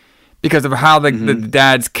 Because of how the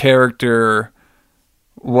dad's character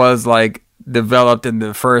was, like, developed in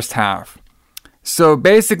the first half. So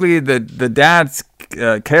basically, the dad's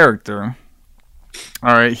character,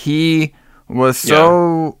 all right, he was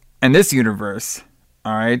so, in this universe,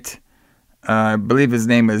 all right, I believe his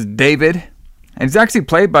name is David. And he's actually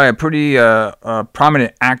played by a pretty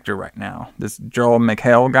prominent actor right now, this Joel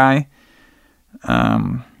McHale guy.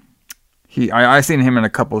 I seen him in a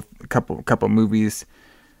couple movies.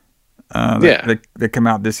 That come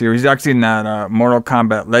out this year. He's actually in that Mortal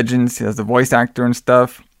Kombat Legends. He has the voice actor and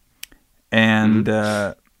stuff. And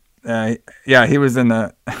he was in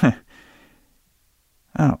the.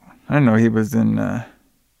 I don't know. He was in.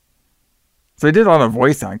 So he did a lot of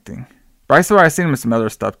voice acting. But I swear I seen him in some other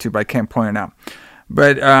stuff too, but I can't point it out.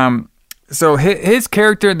 But so his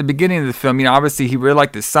character in the beginning of the film, you know, obviously he really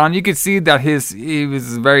liked his son. You could see that he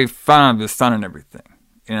was very fond of his son and everything,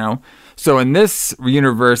 you know. So in this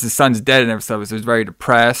universe, his son's dead and everything, so he's very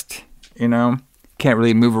depressed, you know. Can't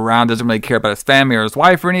really move around, doesn't really care about his family or his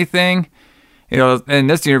wife or anything. You know, in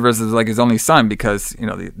this universe, is like his only son because, you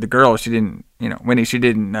know, the girl, she didn't, you know, Winnie, she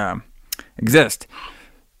didn't exist.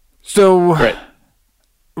 So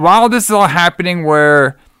while this is all happening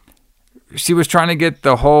where she was trying to get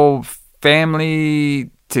the whole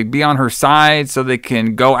family to be on her side so they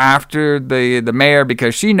can go after the mayor,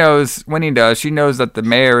 because she knows, Winnie does, she knows that the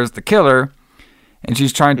mayor is the killer, and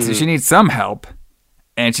she's trying to, she needs some help,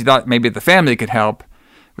 and she thought maybe the family could help.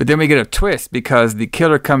 But then we get a twist because the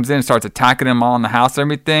killer comes in and starts attacking them all in the house and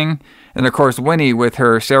everything. And of course, Winnie, with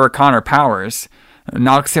her Sarah Connor powers,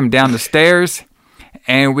 knocks him down the stairs,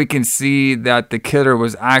 and we can see that the killer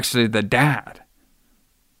was actually the dad.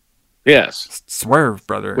 Yes. Swerve,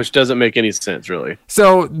 brother. Which doesn't make any sense, really.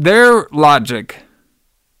 So their logic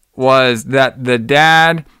was that the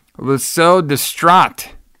dad was so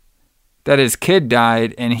distraught that his kid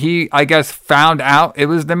died, and he, I guess, found out it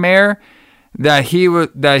was the mayor, that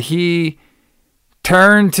he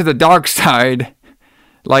turned to the dark side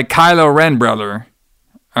like Kylo Ren, brother.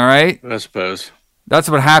 All right? I suppose. That's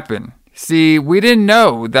what happened. See, we didn't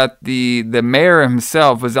know that the mayor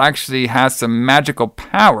himself has some magical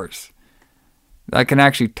powers that can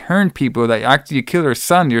actually turn people, that after you kill your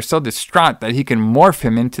son, you're so distraught that he can morph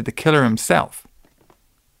him into the killer himself.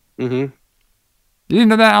 Mm-hmm. You didn't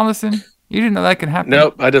know that, Allison? You didn't know that can happen?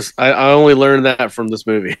 Nope. I only learned that from this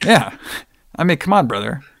movie. Yeah. I mean, come on,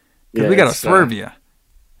 brother. Yeah, we got to swerve you.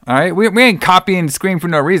 All right? We ain't copying Scream for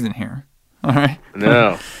no reason here. All right?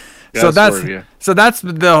 No. So that's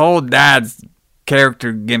the whole dad's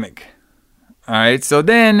character gimmick. All right? So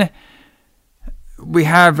then we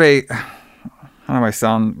have how do I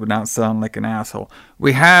sound without sound like an asshole?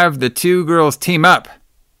 We have the two girls team up,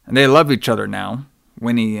 and they love each other now,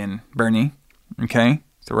 Winnie and Bernie. Okay?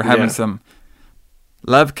 So we're having some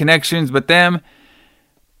love connections with them.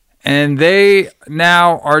 And they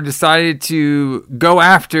now are decided to go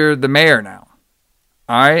after the mayor now.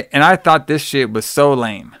 All right? And I thought this shit was so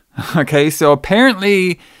lame. Okay? So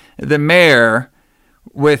apparently the mayor,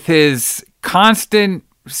 with his constant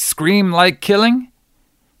Scream-like killing,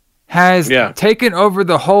 has taken over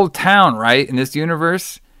the whole town, right? In this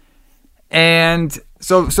universe. And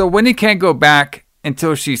so Winnie can't go back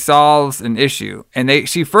until she solves an issue. And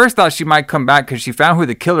she first thought she might come back because she found who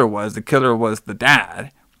the killer was. The killer was the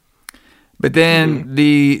dad. But then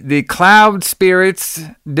the cloud spirits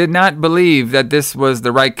did not believe that this was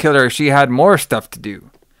the right killer. She had more stuff to do.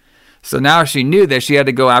 So now she knew that she had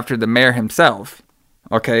to go after the mayor himself.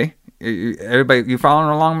 Okay? Everybody, you following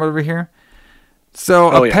along over here? So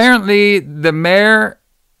apparently the mayor...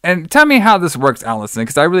 And tell me how this works, Allison,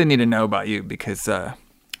 because I really need to know about you. Because,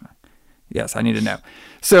 yes, I need to know.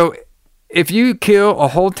 So if you kill a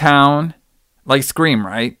whole town, like Scream,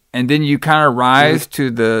 right? And then you kind of rise to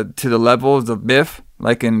the levels of Biff,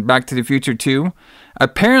 like in Back to the Future 2.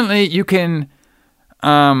 Apparently, you can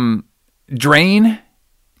drain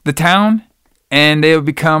the town, and they'll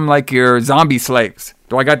become like your zombie slaves.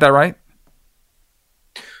 Do I got that right?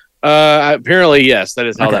 Apparently, yes. That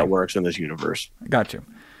is how that works in this universe. Got you.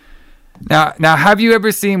 Now, have you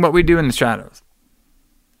ever seen What We Do in the Shadows?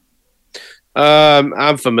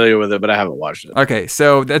 I'm familiar with it, but I haven't watched it. Okay,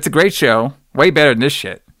 so that's a great show. Way better than this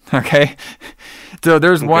shit. Okay? So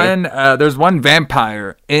there's one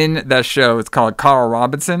vampire in that show. It's called Carl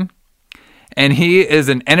Robinson, and he is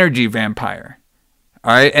an energy vampire.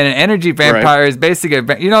 All right, and an energy vampire is basically,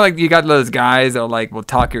 like you got those guys that will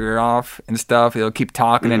talk your ear off and stuff. They'll keep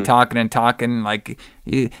talking and talking and talking. Like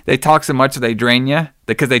they talk so much that they drain you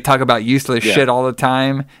because they talk about useless shit all the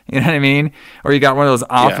time. You know what I mean? Or you got one of those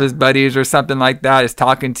office buddies or something like that is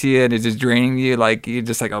talking to you and is just draining you. Like you're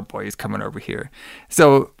just like, oh boy, he's coming over here.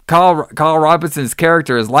 So Carl Robinson's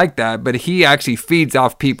character is like that, but he actually feeds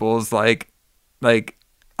off people's like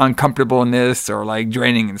uncomfortableness or like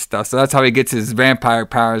draining and stuff. So that's how he gets his vampire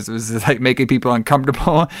powers, was like making people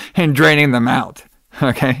uncomfortable and draining them out.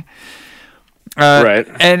 Okay. Right.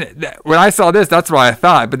 And when I saw this, that's what I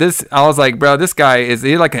thought. But I was like, bro, this guy, is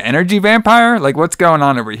he like an energy vampire? Like what's going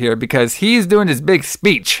on over here? Because he's doing this big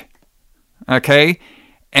speech. Okay.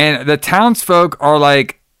 And the townsfolk are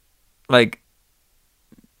like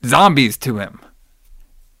zombies to him.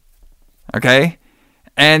 Okay.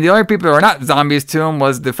 And the only people who are not zombies to him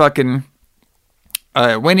was the fucking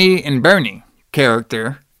Winnie and Bernie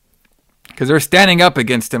character. Because they're standing up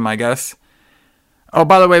against him, I guess. Oh,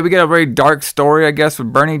 by the way, we get a very dark story, I guess,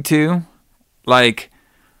 with Bernie too. Like,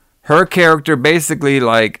 her character basically,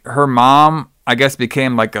 like, her mom, I guess,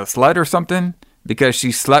 became like a slut or something. Because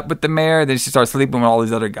she slept with the mayor, then she started sleeping with all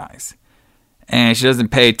these other guys. And she doesn't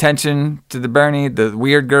pay attention to the Bernie, the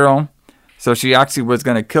weird girl. So she actually was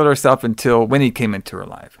going to kill herself until Winnie came into her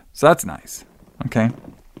life. So that's nice. Okay.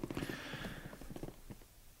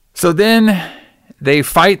 So then they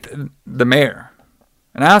fight the mayor.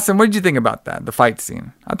 And I asked him, what did you think about that, the fight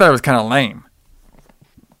scene? I thought it was kind of lame.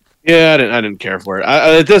 Yeah, I didn't care for it.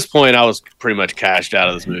 At this point, I was pretty much cashed out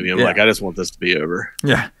of this movie. I'm like, I just want this to be over.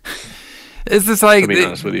 Yeah. It's just like, to be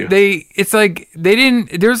honest with you. It's like, they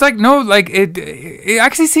didn't, there's like, no, like, it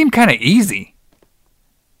actually seemed kind of easy.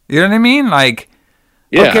 You know what I mean? Like,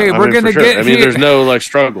 okay, we're going to get... I mean, there's no, like,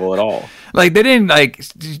 struggle at all. Like, they didn't, like...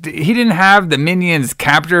 He didn't have the minions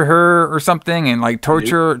capture her or something and, like,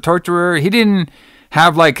 torture her. He didn't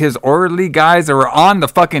have, like, his orderly guys that were on the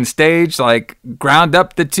fucking stage, like, ground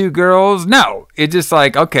up the two girls. No. It's just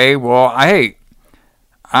like, okay, well,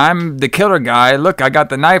 I'm the killer guy. Look, I got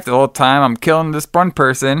the knife the whole time. I'm killing this one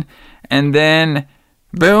person. And then...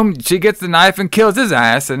 boom, she gets the knife and kills his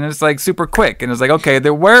ass, and it's like super quick. And it's like, okay,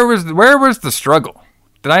 where was the struggle?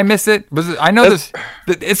 Did I miss it? I know this.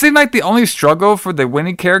 It seemed like the only struggle for the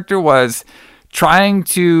Winnie character was trying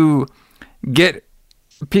to get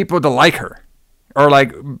people to like her, or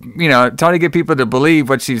like, trying to get people to believe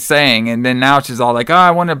what she's saying. And then now she's all like, oh,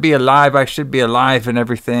 I want to be alive. I should be alive and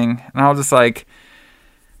everything. And I was just like,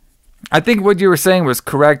 I think what you were saying was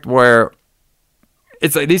correct, where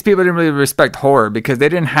it's like these people didn't really respect horror because they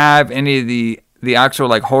didn't have any of the actual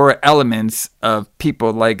like horror elements of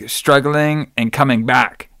people like struggling and coming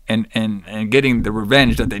back and getting the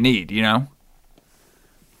revenge that they need,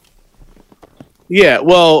 Yeah,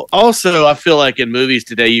 well, also I feel like in movies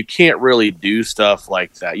today you can't really do stuff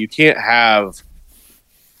like that. You can't have,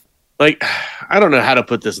 like, I don't know how to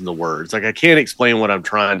put this into words. Like, I can't explain what I'm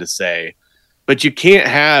trying to say. But you can't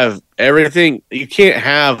have everything. You can't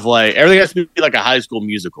have like everything has to be like a High School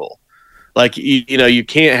Musical. Like you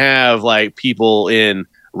can't have like people in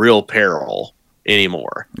real peril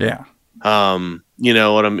anymore. Yeah. You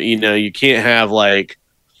know what you can't have like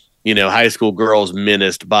high school girls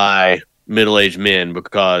menaced by middle-aged men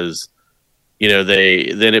because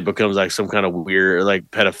then it becomes like some kind of weird like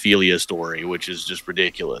pedophilia story, which is just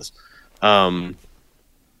ridiculous. I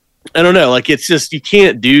don't know. Like it's just you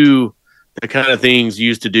can't do the kind of things you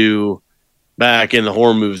used to do back in the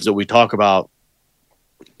horror movies that we talk about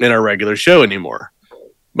in our regular show anymore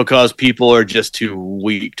because people are just too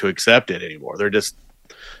weak to accept it anymore. They're just,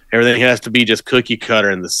 everything has to be just cookie cutter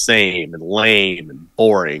and the same and lame and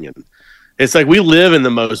boring. And it's like we live in the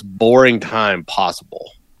most boring time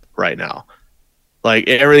possible right now. Like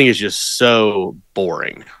everything is just so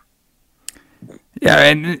boring. Yeah.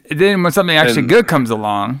 And then when something actually good comes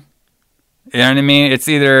along, you know what I mean? It's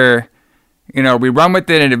either, we run with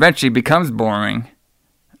it and eventually becomes boring,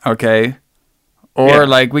 okay? Or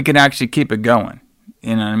like we can actually keep it going,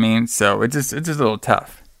 you know what I mean? So it's just a little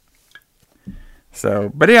tough.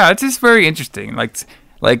 So, but yeah, it's just very interesting. Like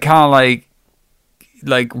kind of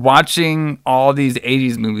like watching all these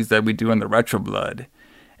 80s movies that we do in the Retro Blood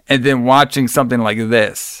and then watching something like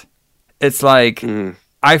this. It's like,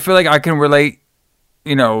 I feel like I can relate,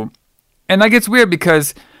 and like it's weird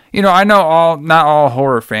because... I know not all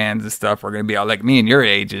horror fans and stuff are going to be all like me and your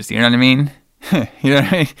ages. You know what I mean? You know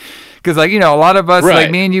what I mean? Because, like, a lot of us,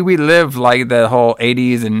 like me and you, we live like the whole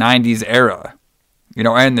 80s and 90s era,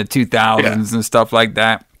 and the 2000s and stuff like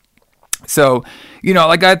that. So, you know,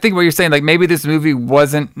 like I think what you're saying, like maybe this movie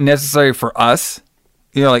wasn't necessary for us,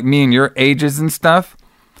 you know, like me and your ages and stuff.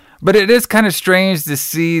 But it is kind of strange to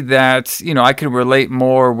see that, you know, I could relate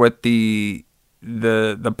more with the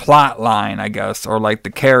plot line, I guess, or like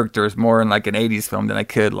the characters more in like an 80s film than I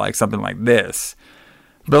could like something like this.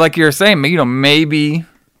 But like you're saying, you know, maybe,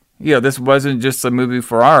 you know, this wasn't just a movie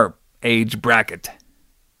for our age bracket.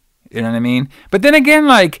 You know what I mean? But then again,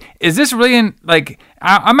 like, is this really in, like,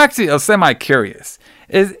 I'm actually semi-curious.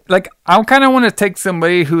 Is, like, I kind of want to take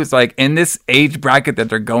somebody who's, like, in this age bracket that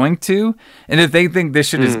they're going to, and if they think this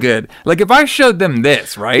shit is good. Like, if I showed them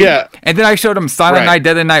this, right? Yeah. And then I showed them Silent Night,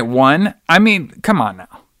 Deadly Night 1, I mean, come on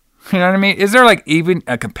now. You know what I mean? Is there, like, even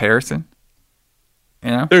a comparison?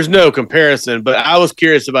 You know? There's no comparison, but I was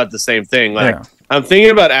curious about the same thing. Like, Yeah. I'm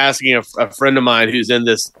thinking about asking a friend of mine who's in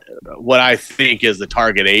this, what I think is the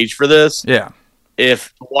target age for this. Yeah.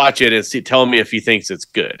 If watch it and tell me if he thinks it's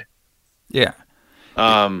good. Yeah.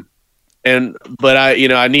 But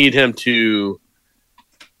I need him to.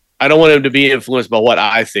 I don't want him to be influenced by what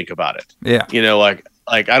I think about it. Yeah. You know, like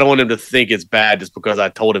I don't want him to think it's bad just because I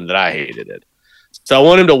told him that I hated it. So I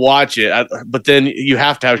want him to watch it, but then you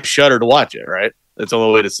have to have Shudder to watch it, right? That's the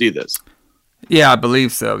only way to see this. Yeah, I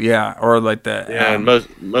believe so. Yeah, or like the And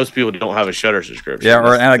most people don't have a Shudder subscription. yeah,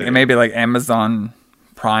 or like maybe like Amazon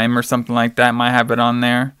Prime or something like that might have it on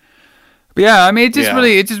there. But yeah, I mean, it's just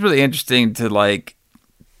really interesting to like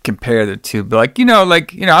compare the two. But like, I don't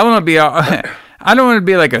want to be I don't want to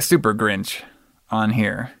be like a super Grinch on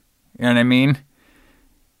here. You know what I mean?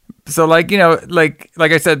 So like, like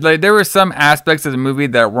I said, like there were some aspects of the movie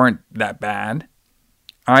that weren't that bad.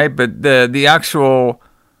 All right, but the actual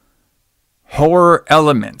horror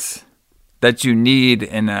elements that you need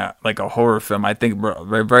in a horror film, I think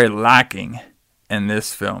were very lacking in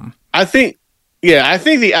this film. I think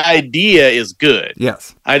the idea is good.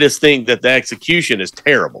 Yes. I just think that the execution is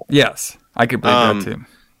terrible. Yes. I could believe that too.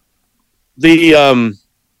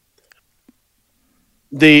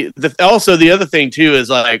 The other thing too is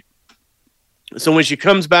like, so when she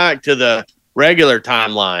comes back to the regular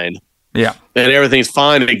timeline, yeah, and everything's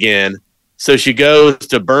fine again, so she goes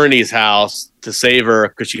to Bernie's house to save her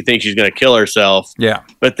because she thinks she's going to kill herself. Yeah.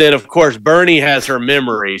 But then, of course, Bernie has her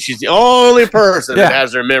memory. She's the only person that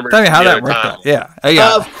has her memory. Tell me how that worked out. Yeah.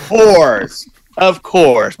 Of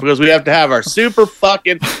course, because we have to have our super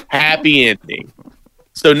fucking happy ending.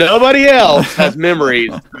 So nobody else has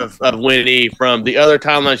memories of Winnie from the other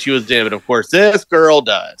timeline she was in, but of course this girl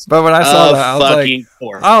does. But when I saw that,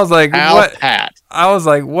 I was like, what? Pat. I was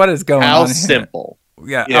like, what is going on? How simple.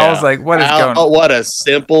 Yeah, I was like, what is going on? What a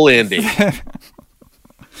simple ending.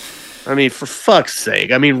 I mean, for fuck's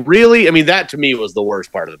sake. I mean, really? I mean, that to me was the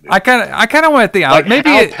worst part of the movie. I kind of want to think, like, maybe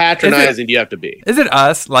how patronizing do you have to be? Is it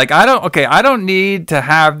us? Like, I don't need to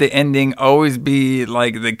have the ending always be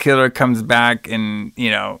like the killer comes back and, you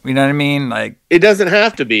know what I mean? Like, it doesn't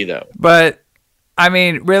have to be though. But I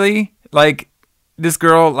mean, really? Like, this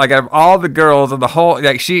girl, like, out of all the girls of the whole,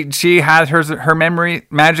 like, she had her memory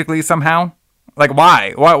magically somehow? Like,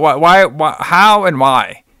 why? Why? How and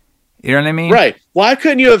why? You know what I mean? Right. Why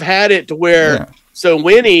couldn't you have had it to where so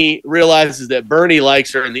Winnie realizes that Bernie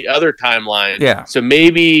likes her in the other timeline. Yeah. So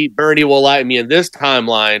maybe Bernie will like me in this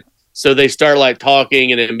timeline. So they start like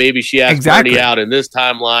talking, and then maybe she asks Bernie out in this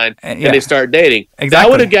timeline, and they start dating. Exactly. That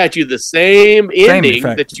would have got you the same ending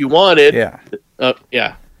that you wanted. Yeah.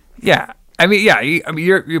 Yeah. Yeah. I mean, yeah.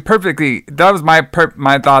 You're perfectly. That was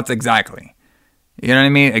my thoughts exactly. You know what I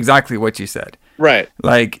mean? Exactly what you said. Right.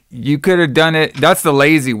 Like, you could have done it. That's the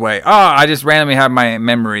lazy way. Oh, I just randomly have my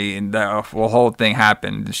memory and the whole thing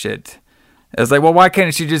happened and shit. It's like, well, why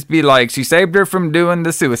can't she just be like, she saved her from doing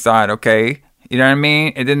the suicide, okay? You know what I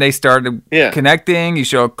mean? And then they started connecting. You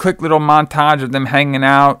show a quick little montage of them hanging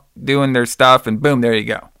out, doing their stuff, and boom, there you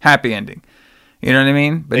go. Happy ending. You know what I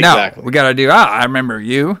mean? But no, we got to do, I remember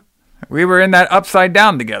you. We were in that upside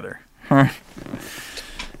down together.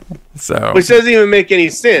 So, which doesn't even make any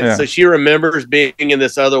sense. Yeah. So she remembers being in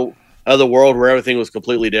this other world where everything was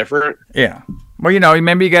completely different. Yeah. Well,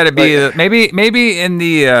 maybe you got to be maybe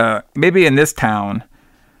in this town,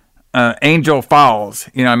 Angel Falls.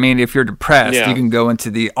 You know what I mean? If you're depressed, you can go into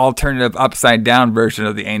the alternative upside down version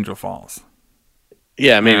of the Angel Falls.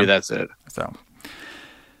 Yeah, maybe that's it. So,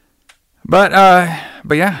 but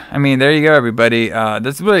yeah, I mean, there you go, everybody.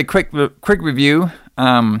 That's a really quick review.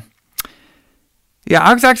 Yeah,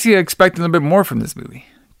 I was actually expecting a little bit more from this movie,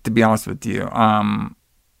 to be honest with you.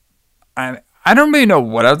 I don't really know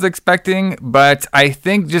what I was expecting, but I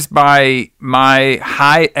think just by my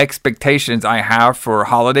high expectations I have for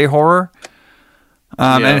holiday horror,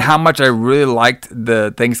 and how much I really liked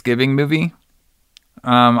the Thanksgiving movie,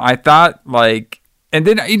 I thought like, and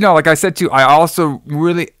then like I said too, I also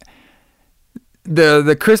really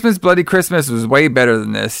the Christmas Bloody Christmas was way better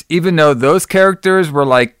than this, even though those characters were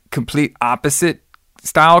like complete opposite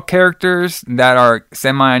style characters that are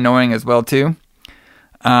semi annoying as well too.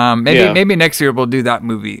 Maybe next year we'll do that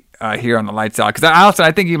movie here on the Lights Out, because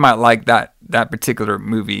I think you might like that particular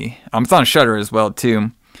movie. It's on Shudder as well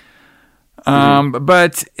too.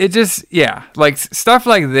 But it just like stuff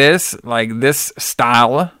like this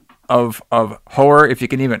style of horror, if you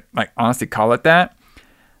can even like honestly call it that.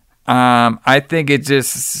 I think it's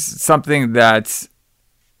just something that's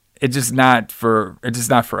it's just not for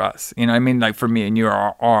us. You know what I mean? Like for me and you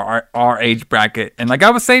are our age bracket. And like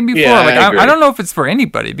I was saying before, I don't know if it's for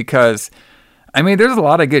anybody, because I mean there's a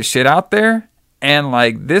lot of good shit out there, and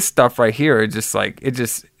like this stuff right here, it's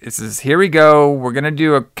just here we go. We're gonna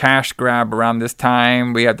do a cash grab around this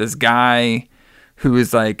time. We have this guy who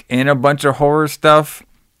is like in a bunch of horror stuff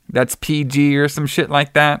that's PG or some shit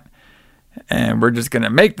like that. And we're just going to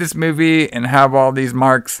make this movie and have all these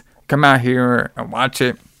marks come out here and watch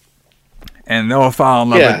it. And they'll fall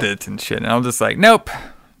in love with it and shit. And I'm just like, nope,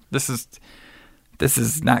 this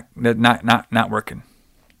is not working.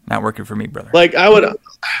 Not working for me, brother. Like I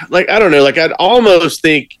don't know. Like I'd almost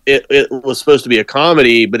think it was supposed to be a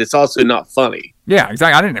comedy, but it's also not funny. Yeah,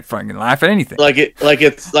 exactly. I didn't fucking laugh at anything.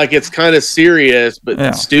 It's kind of serious,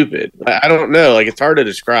 but stupid. I don't know. Like it's hard to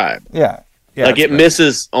describe. Yeah. Yeah, like it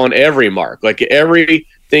misses on every mark. Like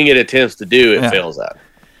everything it attempts to do, it fails at.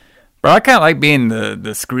 But I kind of like being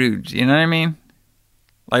the Scrooge. You know what I mean?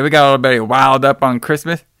 Like we got everybody wild up on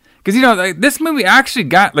Christmas, because like this movie actually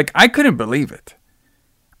got I couldn't believe it.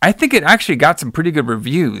 I think it actually got some pretty good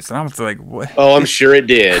reviews, and I was like, "What?" Oh, I'm sure it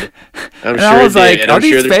did. I was like, "Are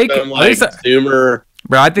these fake?" Zoomer.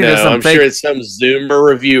 But I think there's some I'm fake. sure it's some Zoomer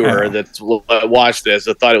reviewer that's watched this.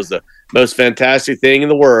 I thought it was the most fantastic thing in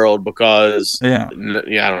the world because I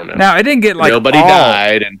don't know. Now it didn't get nobody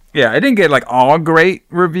died, and it didn't get all great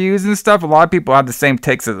reviews and stuff. A lot of people had the same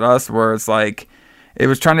takes as us, where it's like it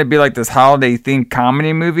was trying to be like this holiday themed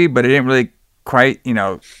comedy movie, but it didn't really quite,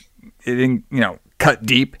 it didn't, cut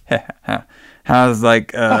deep as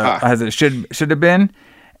as it should have been,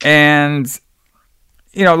 and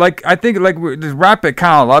I think we just wrap it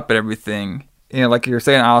kind of up at everything. Like you were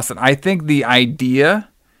saying, Allison, I think the idea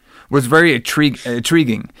was very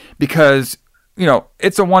intriguing because,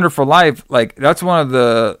 It's a Wonderful Life. Like that's one of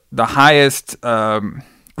the highest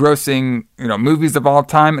grossing, movies of all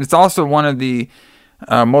time. And it's also one of the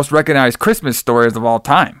most recognized Christmas stories of all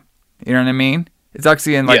time. You know what I mean? It's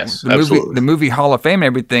actually in the movie Hall of Fame and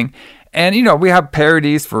everything. And, we have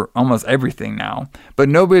parodies for almost everything now, but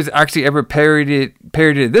nobody's actually ever parodied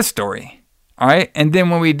this story. All right. And then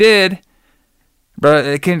when we did,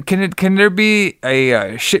 but can there be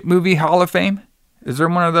a shit movie Hall of Fame? Is there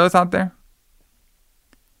one of those out there?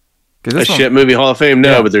 Shit movie Hall of Fame?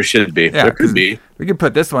 No, but there should be. Yeah, there could be. We could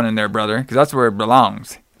put this one in there, brother, because that's where it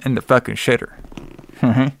belongs, in the fucking shitter.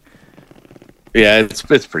 Yeah, it's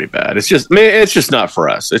pretty bad. It's just not for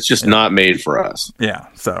us. It's just not made for us. Yeah.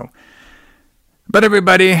 So, but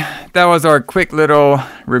everybody, that was our quick little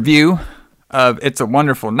review of It's a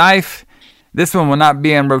Wonderful Knife. This one will not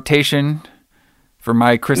be in rotation for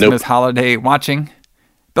my Christmas holiday watching.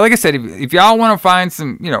 But like I said, if y'all want to find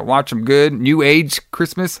some, watch some good new age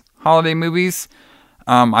Christmas holiday movies,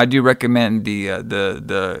 I do recommend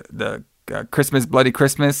the Christmas Bloody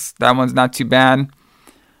Christmas. That one's not too bad.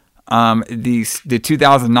 The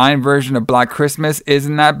 2009 version of Black Christmas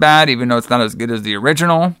isn't that bad, even though it's not as good as the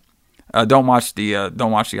original. Don't watch the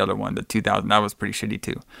other one, the 2000. That was pretty shitty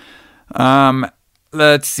too.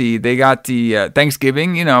 Let's see. They got the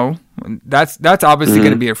Thanksgiving. That's obviously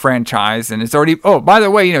going to be a franchise, and it's already. Oh, by the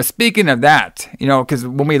way, speaking of that, because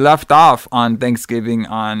when we left off on Thanksgiving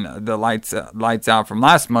on the Lights Out from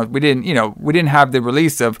last month, we didn't have the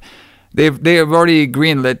release of. They have already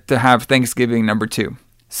greenlit to have Thanksgiving #2.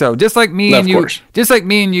 So just like me and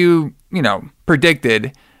you,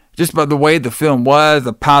 predicted, just by the way the film was,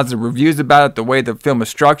 the positive reviews about it, the way the film is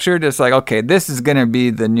structured, it's like, okay, this is gonna be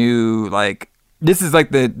the new this is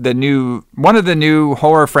like the new one of the new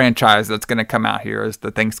horror franchise that's gonna come out here is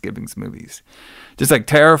the Thanksgiving's movies. Just like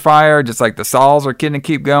Terrifier, just like the Sauls are gonna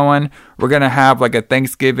keep going. We're gonna have like a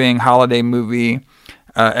Thanksgiving holiday movie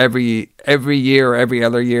every year or every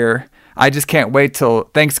other year. I just can't wait till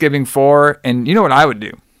Thanksgiving 4. And you know what I would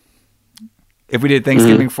do? If we did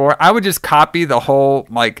Thanksgiving 4, I would just copy the whole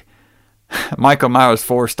Michael Myers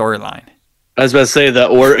 4 storyline. I was about to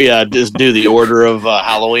say just do the order of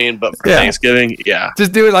Halloween, but for Thanksgiving,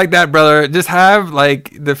 just do it like that, brother. Just have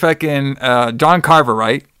the fucking John Carver,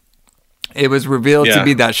 right? It was revealed to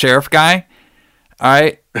be that sheriff guy. All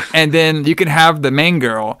right. And then you can have the main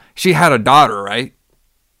girl. She had a daughter, right?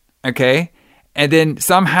 Okay. And then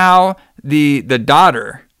somehow the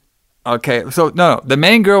daughter. Okay. So no, the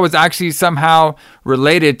main girl was actually somehow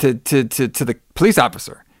related to the police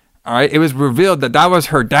officer. All right. It was revealed that was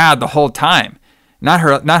her dad the whole time. Not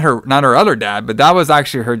her other dad, but that was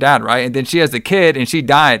actually her dad, right? And then she has a kid and she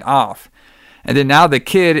died off. And then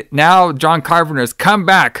now John Carpenter's come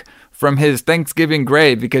back from his Thanksgiving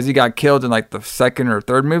grave because he got killed in like the second or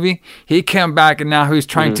third movie. He came back and now he's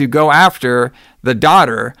trying to go after the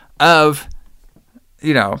daughter of,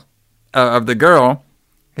 of the girl,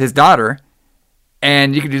 his daughter.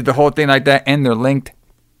 And you can do the whole thing like that, and they're linked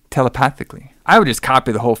telepathically. I would just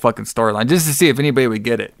copy the whole fucking storyline just to see if anybody would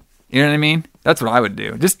get it. You know what I mean? That's what I would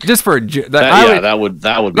do. Just for that would be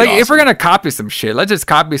like awesome. If we're gonna copy some shit, let's just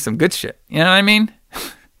copy some good shit. You know what I mean?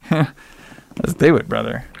 Let's do it,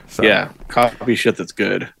 brother. So. Yeah, copy shit that's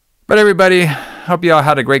good. But everybody, hope you all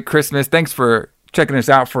had a great Christmas. Thanks for checking us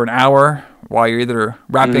out for an hour while you're either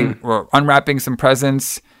wrapping or unwrapping some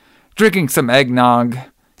presents, drinking some eggnog,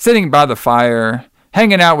 sitting by the fire,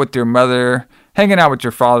 hanging out with your mother, hanging out with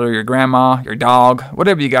your father, your grandma, your dog,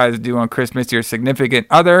 whatever you guys do on Christmas, your significant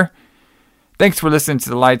other. Thanks for listening to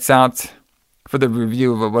the Lights Out for the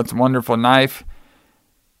review of a What's Wonderful Knife.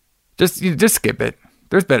 Just skip it.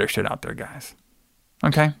 There's better shit out there, guys.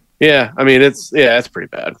 Okay? Yeah, I mean, it's pretty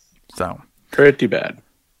bad. So. Pretty bad.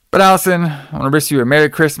 But Allison, I want to wish you a Merry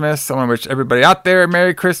Christmas. I want to wish everybody out there a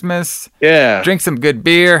Merry Christmas. Yeah. Drink some good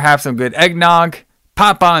beer. Have some good eggnog.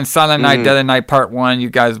 Pop on Silent Night, Deadly Night Part 1.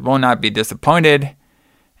 You guys will not be disappointed.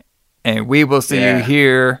 And we will see you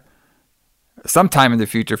here sometime in the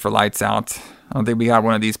future for Lights Out. I don't think we got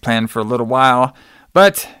one of these planned for a little while.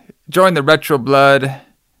 But join the Retro Blood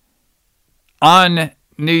on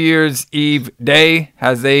New Year's Eve day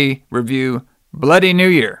as they review Bloody New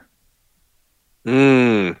Year.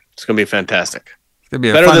 It's going to be fantastic. It's going to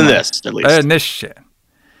be better than this, at least. Better than this shit.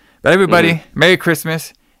 But everybody, Merry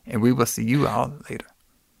Christmas, and we will see you all later.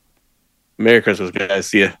 Merry Christmas, guys.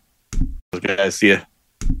 See ya. Guys, see ya.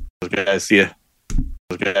 Guys, see ya.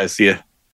 Guys, see ya.